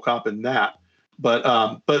playing RoboCop in that. But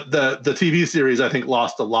the TV series, I think,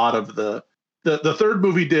 lost a lot of the third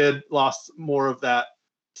movie lost more of that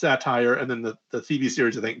satire, and then the TV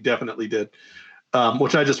series, I think, definitely did.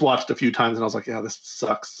 Which I just watched a few times, and I was like, yeah, this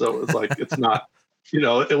sucks. So it's like, it's not,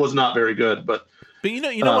 it was not very good. But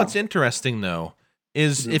what's interesting though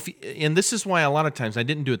is and this is why a lot of times I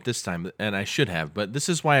didn't do it this time, and I should have, but this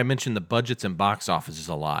is why I mentioned the budgets and box offices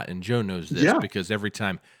a lot. And Joe knows this because every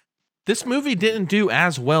time this movie didn't do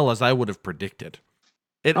as well as I would have predicted.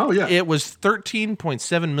 It was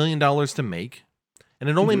 $13.7 million to make, and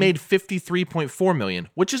it only made $53.4 million,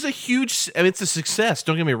 which is a huge. It's a success.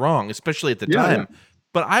 Don't get me wrong, especially at the time. Yeah.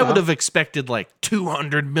 But I would have expected like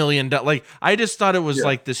 $200 million. Like, I just thought it was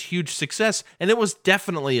like this huge success, and it was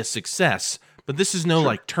definitely a success. But this is no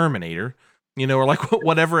like Terminator, or like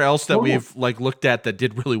whatever else that we've like looked at that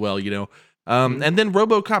did really well, And then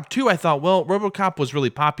RoboCop 2, I thought, well, RoboCop was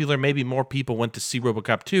really popular. Maybe more people went to see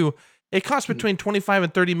RoboCop 2. It cost between $25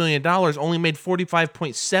 and $30 million, only made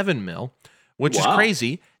 $45.7 million, which is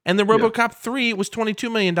crazy. And the RoboCop 3 was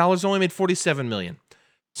 $22 million, only made $47 million.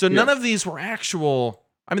 So none of these were actual.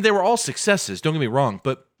 I mean, they were all successes. Don't get me wrong,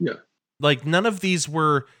 but like none of these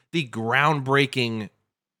were the groundbreaking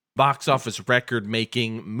box office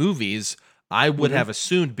record-making movies I would have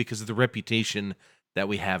assumed because of the reputation that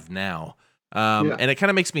we have now. And it kind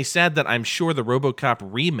of makes me sad that I'm sure the RoboCop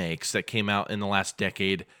remakes that came out in the last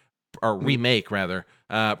decade, or remake rather,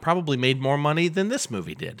 probably made more money than this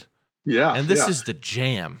movie did. Yeah. And this yeah. is the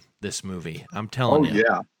jam, this movie. I'm telling Oh you.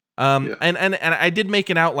 yeah. Yeah. And I did make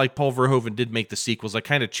it out like Paul Verhoeven did make the sequels. I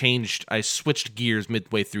kind of I switched gears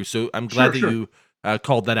midway through. So I'm glad that you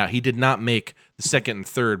called that out. He did not make the second and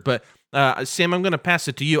third. But Sam, I'm going to pass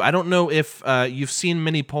it to you. I don't know if you've seen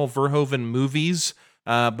many Paul Verhoeven movies,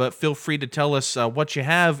 but feel free to tell us what you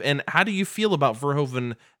have. And how do you feel about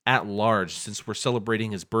Verhoeven at large, since we're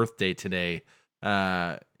celebrating his birthday today?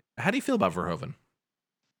 How do you feel about Verhoeven?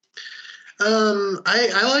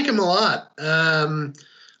 I like him a lot.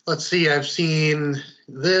 Let's see, I've seen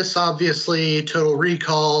this, obviously, Total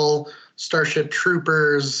Recall, Starship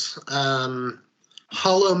Troopers,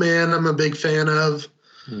 Hollow Man, I'm a big fan of.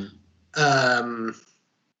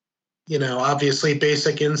 Obviously,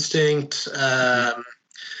 Basic Instinct.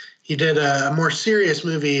 He did a more serious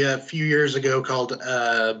movie a few years ago called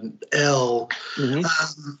Elle.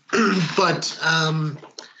 But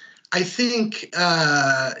I think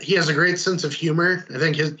he has a great sense of humor. I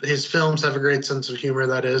think his films have a great sense of humor,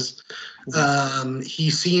 that is. He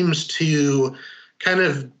seems to kind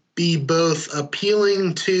of be both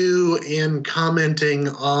appealing to and commenting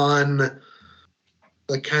on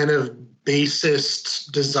the kind of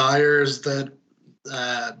basest desires that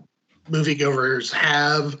moviegoers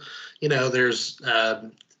have. There's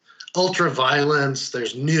ultra violence,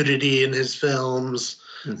 there's nudity in his films.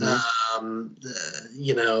 They're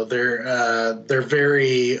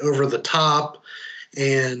very over the top,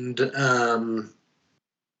 and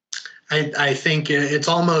I think it's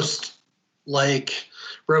almost like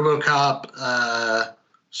RoboCop,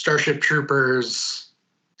 Starship Troopers,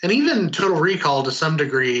 and even Total Recall to some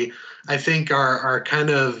degree. I think are kind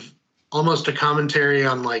of almost a commentary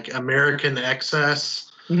on like American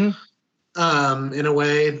excess, in a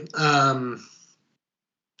way. I'm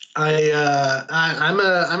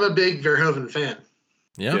a big Verhoeven fan.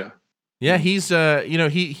 Yeah. He's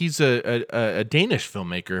he's a Danish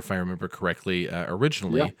filmmaker, if I remember correctly,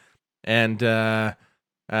 originally, and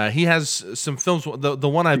he has some films. The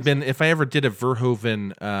one I've been, if I ever did a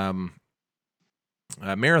Verhoeven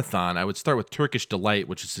marathon, I would start with Turkish Delight,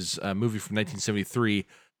 which is his movie from 1973.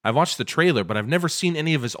 I've watched the trailer, but I've never seen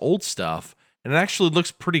any of his old stuff, and it actually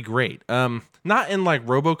looks pretty great. Not in like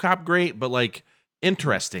RoboCop great, but like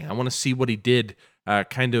interesting. I want to see what he did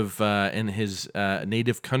in his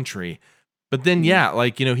native country. But then,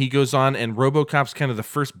 he goes on, and RoboCop's kind of the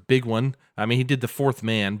first big one. I mean, he did The Fourth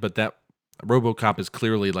Man, but that RoboCop is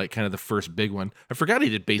clearly like kind of the first big one. I forgot he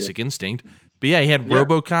did Basic Instinct. But yeah, he had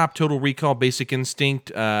RoboCop, Total Recall, Basic Instinct,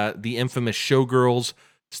 the infamous Showgirls,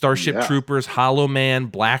 Starship Troopers, Hollow Man,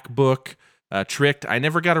 Black Book, Tricked. I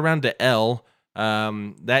never got around to Elle.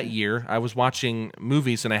 That year I was watching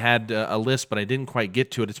movies and I had a list, but I didn't quite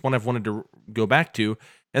get to it. It's one I've wanted to go back to.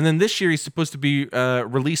 And then this year he's supposed to be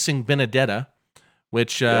releasing Benedetta,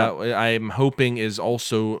 which I'm hoping is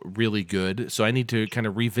also really good. So I need to kind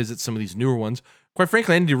of revisit some of these newer ones. Quite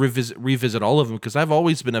frankly, I need to revisit all of them because I've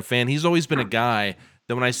always been a fan. He's always been a guy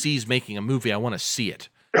that when I see he's making a movie, I want to see it.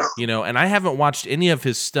 And I haven't watched any of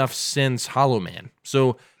his stuff since Hollow Man.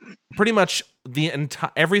 So pretty much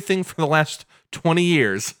everything for the last 20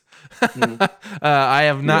 years, I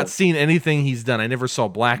have not seen anything he's done. I never saw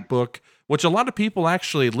Black Book, which a lot of people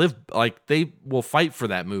actually they will fight for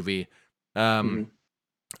that movie.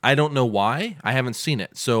 I don't know why. I haven't seen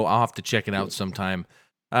it, so I'll have to check it out sometime.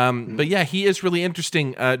 But yeah, he is really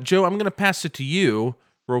interesting. Joe, I'm going to pass it to you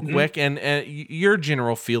real quick, and your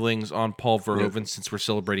general feelings on Paul Verhoeven since we're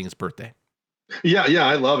celebrating his birthday. Yeah,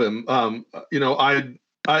 I love him.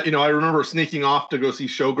 I remember sneaking off to go see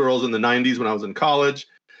Showgirls in the 90s when I was in college.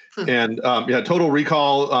 And Total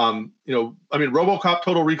Recall, RoboCop,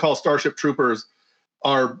 Total Recall, Starship Troopers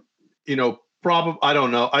are, probably, I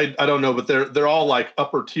don't know, but they're all like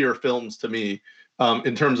upper tier films to me,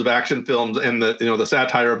 in terms of action films and the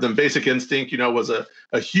satire of them. Basic Instinct, was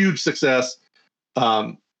a huge success.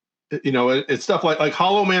 It's stuff like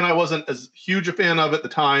Hollow Man. I wasn't as huge a fan of at the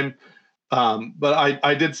time. But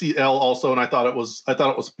I did see Elle also, and I thought it was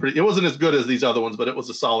pretty. It wasn't as good as these other ones, but it was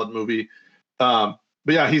a solid movie.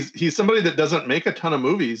 But yeah, he's somebody that doesn't make a ton of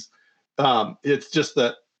movies. It's just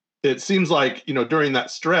that it seems like during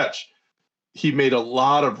that stretch, he made a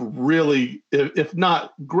lot of really, if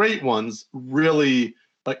not great ones, really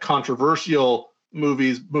like controversial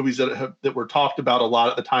movies that were talked about a lot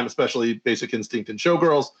at the time, especially Basic Instinct and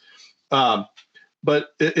Showgirls. But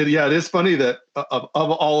it is funny that of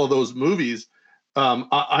all of those movies, I'm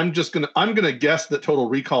gonna guess that Total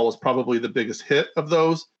Recall was probably the biggest hit of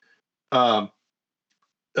those,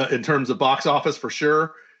 in terms of box office for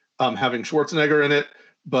sure, having Schwarzenegger in it.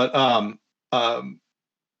 But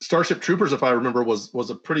Starship Troopers, if I remember, was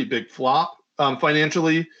a pretty big flop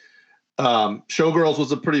financially. Showgirls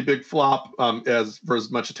was a pretty big flop for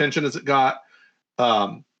as much attention as it got.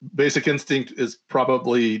 Basic Instinct is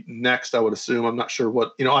probably next, I would assume. I'm not sure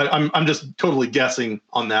what, I'm just totally guessing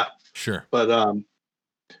on that. Sure. But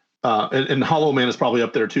and Hollow Man is probably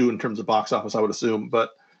up there too in terms of box office, I would assume.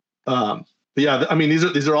 But yeah, I mean,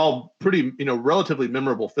 these are all pretty, relatively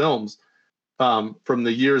memorable films from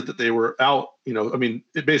the years that they were out. I mean,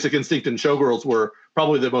 Basic Instinct and Showgirls were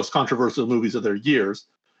probably the most controversial movies of their years,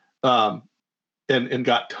 and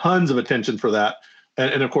got tons of attention for that.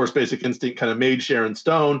 And of course, Basic Instinct kind of made Sharon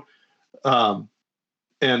Stone, and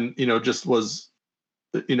just was,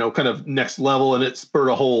 kind of next level, and it spurred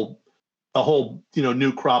a whole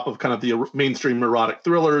new crop of kind of the mainstream erotic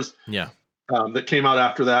thrillers. Yeah. That came out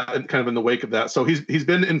after that and kind of in the wake of that. So he's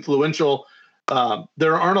been influential.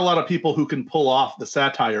 There aren't a lot of people who can pull off the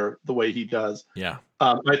satire the way he does. Yeah.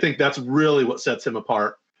 I think that's really what sets him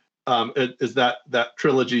apart. Is that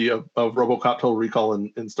trilogy of RoboCop, Total Recall,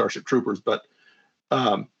 and Starship Troopers. But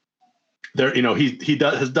there,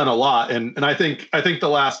 has done a lot, and I think the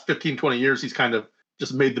last 15, 20 years he's kind of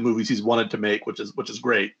just made the movies he's wanted to make, which is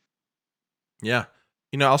great. Yeah.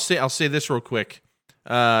 I'll say this real quick.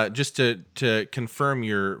 Just to confirm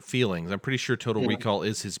your feelings, I'm pretty sure Total Recall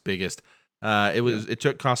is his biggest.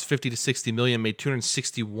 It cost 50 to 60 million, made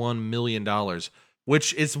 $261 million,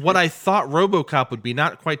 which is what I thought RoboCop would be,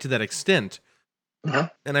 not quite to that extent. Uh-huh.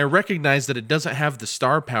 And I recognize that it doesn't have the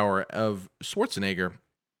star power of Schwarzenegger,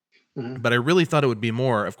 but I really thought it would be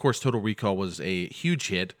more. Of course, Total Recall was a huge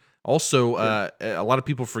hit. Also, a lot of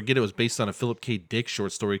people forget it was based on a Philip K. Dick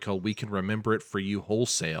short story called We Can Remember It For You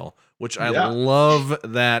Wholesale, which I love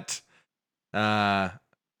that. I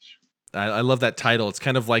love that title. It's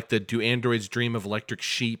kind of like the Do Androids Dream of Electric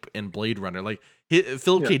Sheep and Blade Runner. Like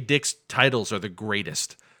Philip K. Dick's titles are the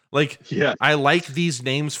greatest. I like these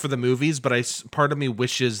names for the movies, but part of me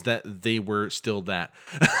wishes that they were still that.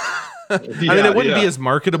 I mean, it wouldn't be as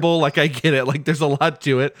marketable. Like, I get it. Like, there's a lot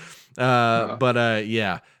to it. But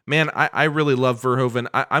yeah, man, I really love Verhoeven.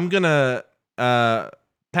 I'm gonna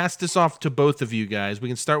pass this off to both of you guys. We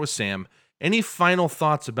can start with Sam. Any final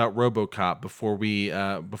thoughts about RoboCop before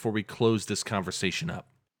we close this conversation up?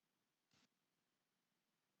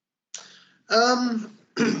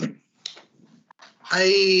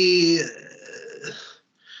 I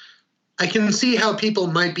can see how people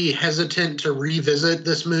might be hesitant to revisit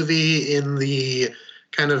this movie in the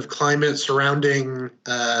kind of climate surrounding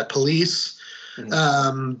police.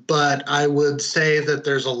 But I would say that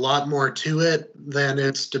there's a lot more to it than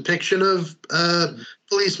its depiction of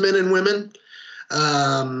policemen and women.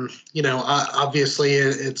 Obviously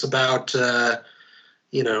it's about,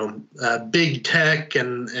 big tech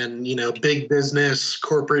and big business,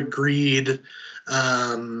 corporate greed.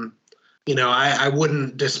 I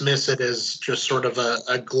wouldn't dismiss it as just sort of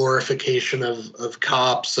a glorification of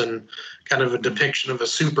cops and kind of a depiction of a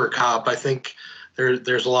super cop. I think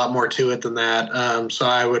there's a lot more to it than that. So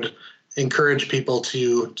I would encourage people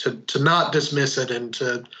to not dismiss it and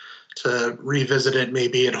to revisit it.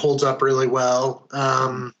 Maybe it holds up really well.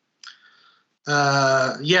 I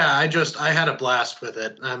had a blast with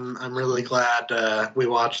it. I'm really glad we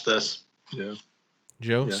watched this. Yeah.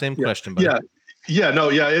 Joe, same question, buddy.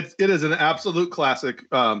 It is an absolute classic.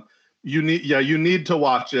 You need to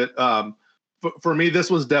watch it. For me,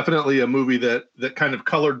 this was definitely a movie that kind of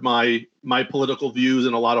colored my political views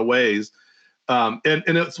in a lot of ways. And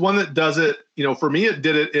it's one that does it, for me, it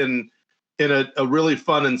did it in a really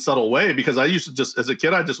fun and subtle way, because I used to just, as a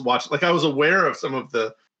kid, I just watched, like, I was aware of some of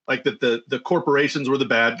the, like, that the corporations were the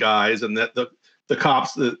bad guys, and that the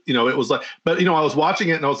cops, it was like, but, I was watching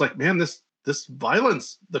it and I was like, man, this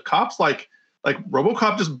violence, the cops, like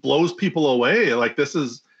RoboCop just blows people away. Like, this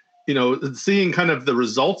is, seeing kind of the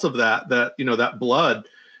results of that blood,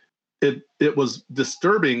 it was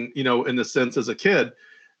disturbing, in the sense as a kid.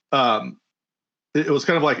 It was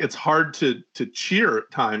kind of like, it's hard to cheer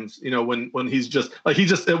at times, when he's just like,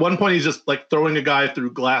 at one point he's just like throwing a guy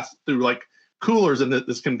through like coolers in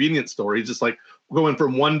this convenience store. He's just like going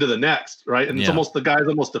from one to the next. Right. And it's almost, the guy's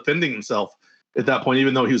almost defending himself at that point,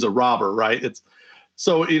 even though he was a robber. Right. It's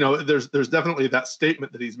so, there's definitely that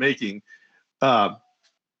statement that he's making. It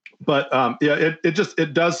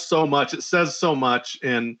does so much. It says so much.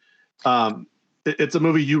 And it's a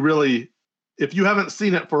movie you really, if you haven't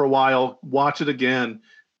seen it for a while, watch it again.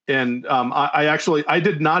 And I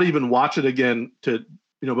did not even watch it again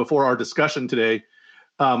before our discussion today.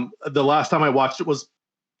 The last time I watched it was,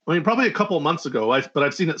 probably a couple of months ago, but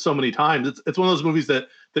I've seen it so many times. It's one of those movies that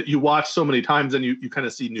you watch so many times and you kind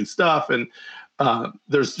of see new stuff. And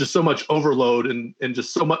there's just so much overload and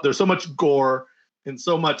just so much. There's so much gore and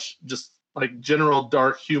so much just like general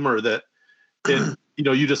dark humor that it,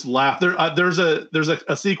 you just laugh. There's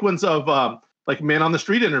a sequence of like man on the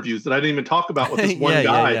street interviews that I didn't even talk about with this one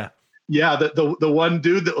guy. Yeah, the one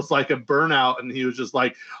dude that was like a burnout, and he was just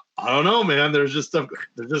like, I don't know, man. There's just stuff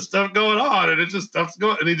going on, and it's just stuff's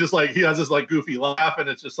going. And he has this like goofy laugh, and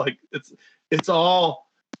it's just like it's all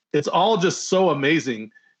just so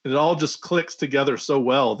amazing, and it all just clicks together so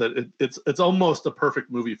well that it's almost a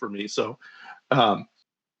perfect movie for me. So,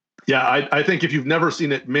 yeah, I think if you've never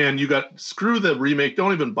seen it, man, screw the remake.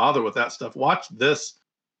 Don't even bother with that stuff. Watch this,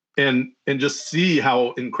 and just see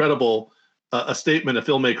how incredible a statement a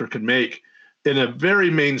filmmaker can make in a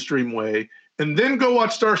very mainstream way. And then go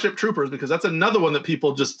watch Starship Troopers, because that's another one that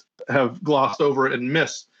people just have glossed over and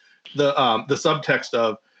miss the subtext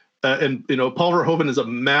of. And Paul Verhoeven is a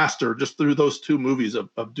master just through those two movies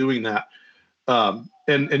of doing that.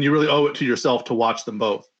 And you really owe it to yourself to watch them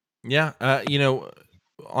both. Yeah.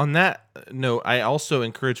 On that note, I also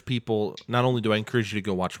encourage people, not only do I encourage you to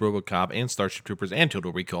go watch RoboCop and Starship Troopers and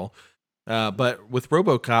Total Recall, but with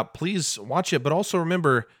RoboCop, please watch it. But also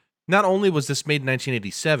remember, not only was this made in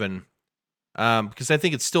 1987, because I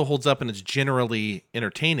think it still holds up and it's generally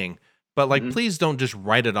entertaining, but please don't just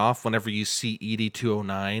write it off whenever you see ED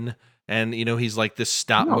 209 and he's like this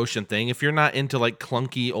stop motion thing. If you're not into like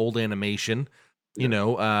clunky old animation,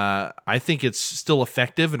 I think it's still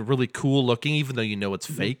effective and really cool looking, even though it's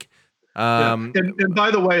fake. And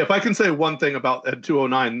by the way, if I can say one thing about Ed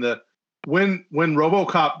 209, that when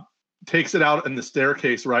RoboCop takes it out in the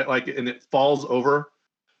staircase, right, and it falls over,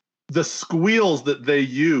 the squeals that they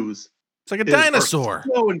use. It's like a dinosaur.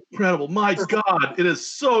 So incredible. My God, it is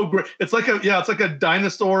so great. It's like a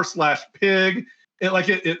dinosaur / pig.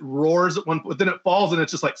 It roars at one point, but then it falls and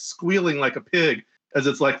it's just like squealing like a pig as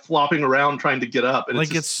it's like flopping around trying to get up. And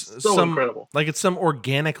it's so incredible. Like it's some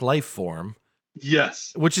organic life form.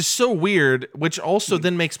 Yes. Which is so weird, which also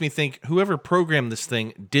then makes me think, whoever programmed this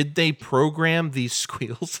thing, did they program these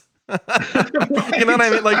squeals? You know what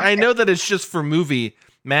I mean? Like, I know that it's just for movie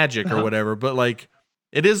magic or whatever, but like,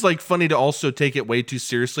 it is like funny to also take it way too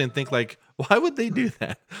seriously and think like, why would they do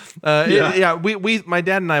that? We my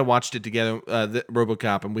dad and I watched it together, the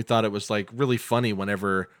RoboCop, and we thought it was like really funny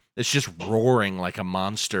whenever it's just roaring like a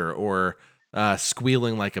monster or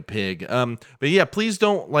squealing like a pig. But yeah, please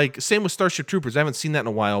don't same with Starship Troopers. I haven't seen that in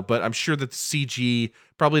a while, but I'm sure that the CG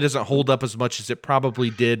probably doesn't hold up as much as it probably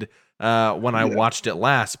did when I watched it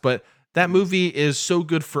last. But that movie is so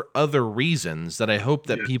good for other reasons that I hope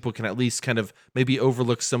that people can at least kind of maybe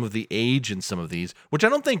overlook some of the age in some of these, which I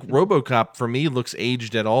don't think RoboCop for me looks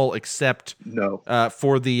aged at all, except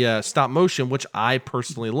for the stop motion, which I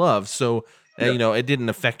personally love. So, it didn't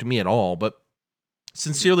affect me at all, but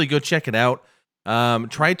sincerely go check it out.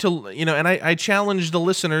 Try to, and I challenge the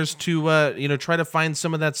listeners to, try to find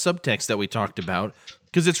some of that subtext that we talked about,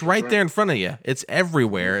 because it's right there in front of you. It's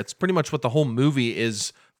everywhere. It's pretty much what the whole movie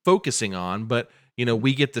is focusing on, but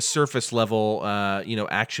we get the surface level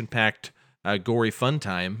action-packed gory fun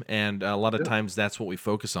time, and a lot of times that's what we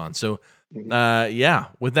focus on. So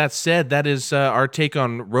with that said, that is our take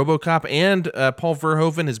on RoboCop and Paul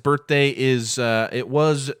Verhoeven. His birthday is July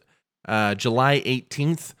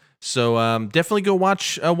 18th, so definitely go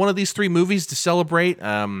watch one of these three movies to celebrate. He's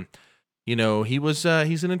an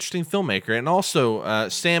interesting filmmaker. And also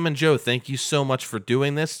Sam and Joe, thank you so much for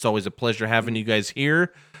doing this. It's always a pleasure having you guys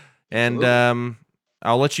here. And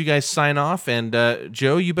I'll let you guys sign off. And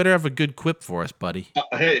Joe, you better have a good quip for us, buddy.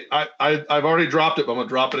 Hey, I've already dropped it, but I'm gonna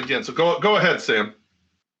drop it again. So go ahead, Sam,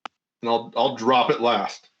 and I'll drop it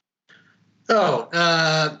last.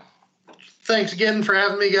 Thanks again for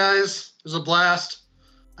having me, guys. It was a blast.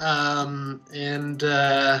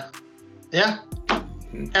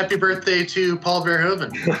 Happy birthday to Paul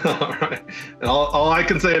Verhoeven. All right. And all I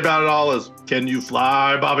can say about it all is, can you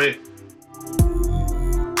fly, Bobby?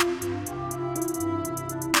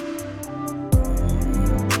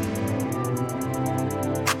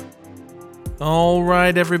 All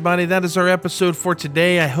right, everybody, that is our episode for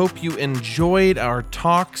today. I hope you enjoyed our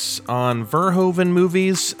talks on Verhoeven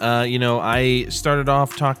movies. I started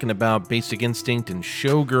off talking about Basic Instinct and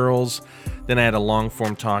Showgirls. Then I had a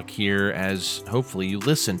long-form talk here, as hopefully you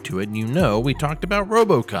listened to it and we talked about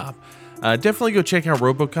RoboCop. definitely go check out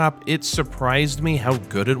RoboCop. It surprised me how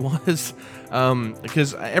good it was.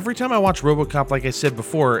 Because every time I watch RoboCop, like I said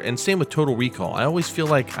before, and same with Total Recall, I always feel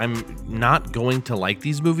like I'm not going to like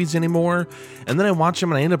these movies anymore, and then I watch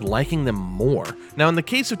them and I end up liking them more. Now, in the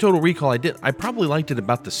case of Total Recall, I probably liked it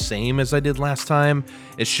about the same as I did last time.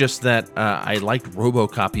 It's just that I liked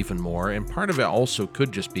RoboCop even more, and part of it also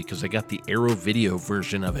could just be because I got the Arrow Video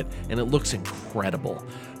version of it, and it looks incredible.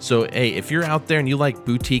 So, hey, if you're out there and you like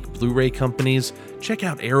boutique Blu-ray companies, check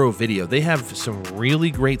out Arrow Video. They have some really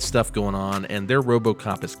great stuff going on, and their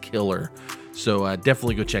RoboCop is killer. So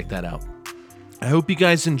definitely go check that out. I hope you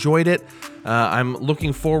guys enjoyed it. I'm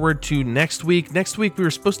looking forward to next week. Next week we were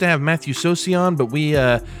supposed to have Matthew Sosi on, but we,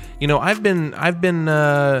 I've been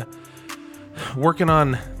working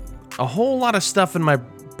on a whole lot of stuff in my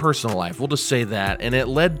personal life. We'll just say that, and it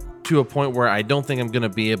led to a point where I don't think I'm going to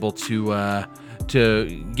be able to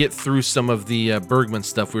get through some of the Bergman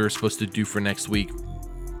stuff we were supposed to do for next week.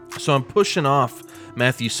 So I'm pushing off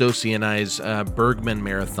Matthew Sosi and I's Bergman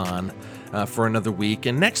marathon for another week.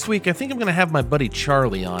 And next week, I think I'm going to have my buddy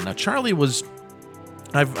Charlie on. Now, Charlie was...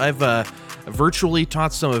 I've virtually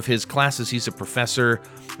taught some of his classes. He's a professor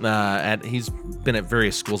he's been at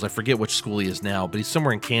various schools. I forget which school he is now, but he's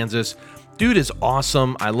somewhere in Kansas. Dude is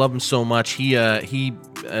awesome. I love him so much. He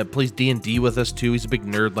plays D&D with us too. He's a big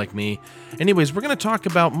nerd like me. Anyways, we're going to talk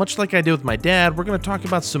about, much like I did with my dad, we're going to talk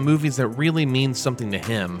about some movies that really mean something to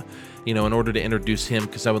him, in order to introduce him,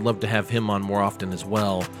 because I would love to have him on more often as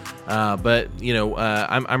well. But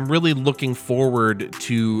I'm really looking forward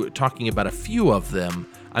to talking about a few of them.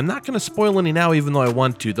 I'm not going to spoil any now, even though I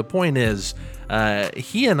want to. The point is,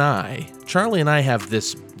 Charlie and I have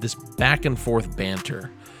this back and forth banter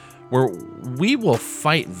where we will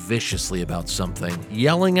fight viciously about something,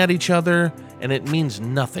 yelling at each other, and it means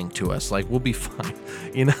nothing to us. Like, we'll be fine.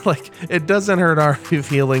 It doesn't hurt our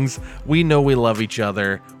feelings. We know we love each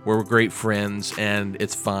other. We're great friends, and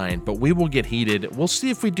it's fine. But we will get heated. We'll see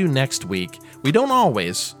if we do next week. We don't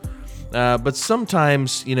always. But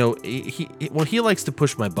sometimes, he likes to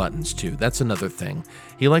push my buttons too. That's another thing.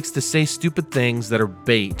 He likes to say stupid things that are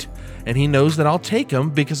bait, and he knows that I'll take them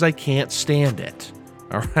because I can't stand it.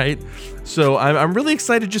 All right. So I'm really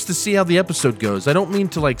excited just to see how the episode goes. I don't mean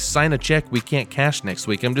to sign a check we can't cash next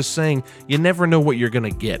week. I'm just saying you never know what you're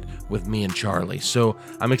going to get with me and Charlie. So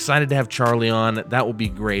I'm excited to have Charlie on. That will be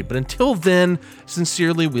great. But until then,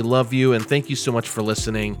 sincerely, we love you and thank you so much for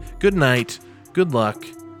listening. Good night. Good luck.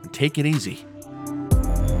 And take it easy.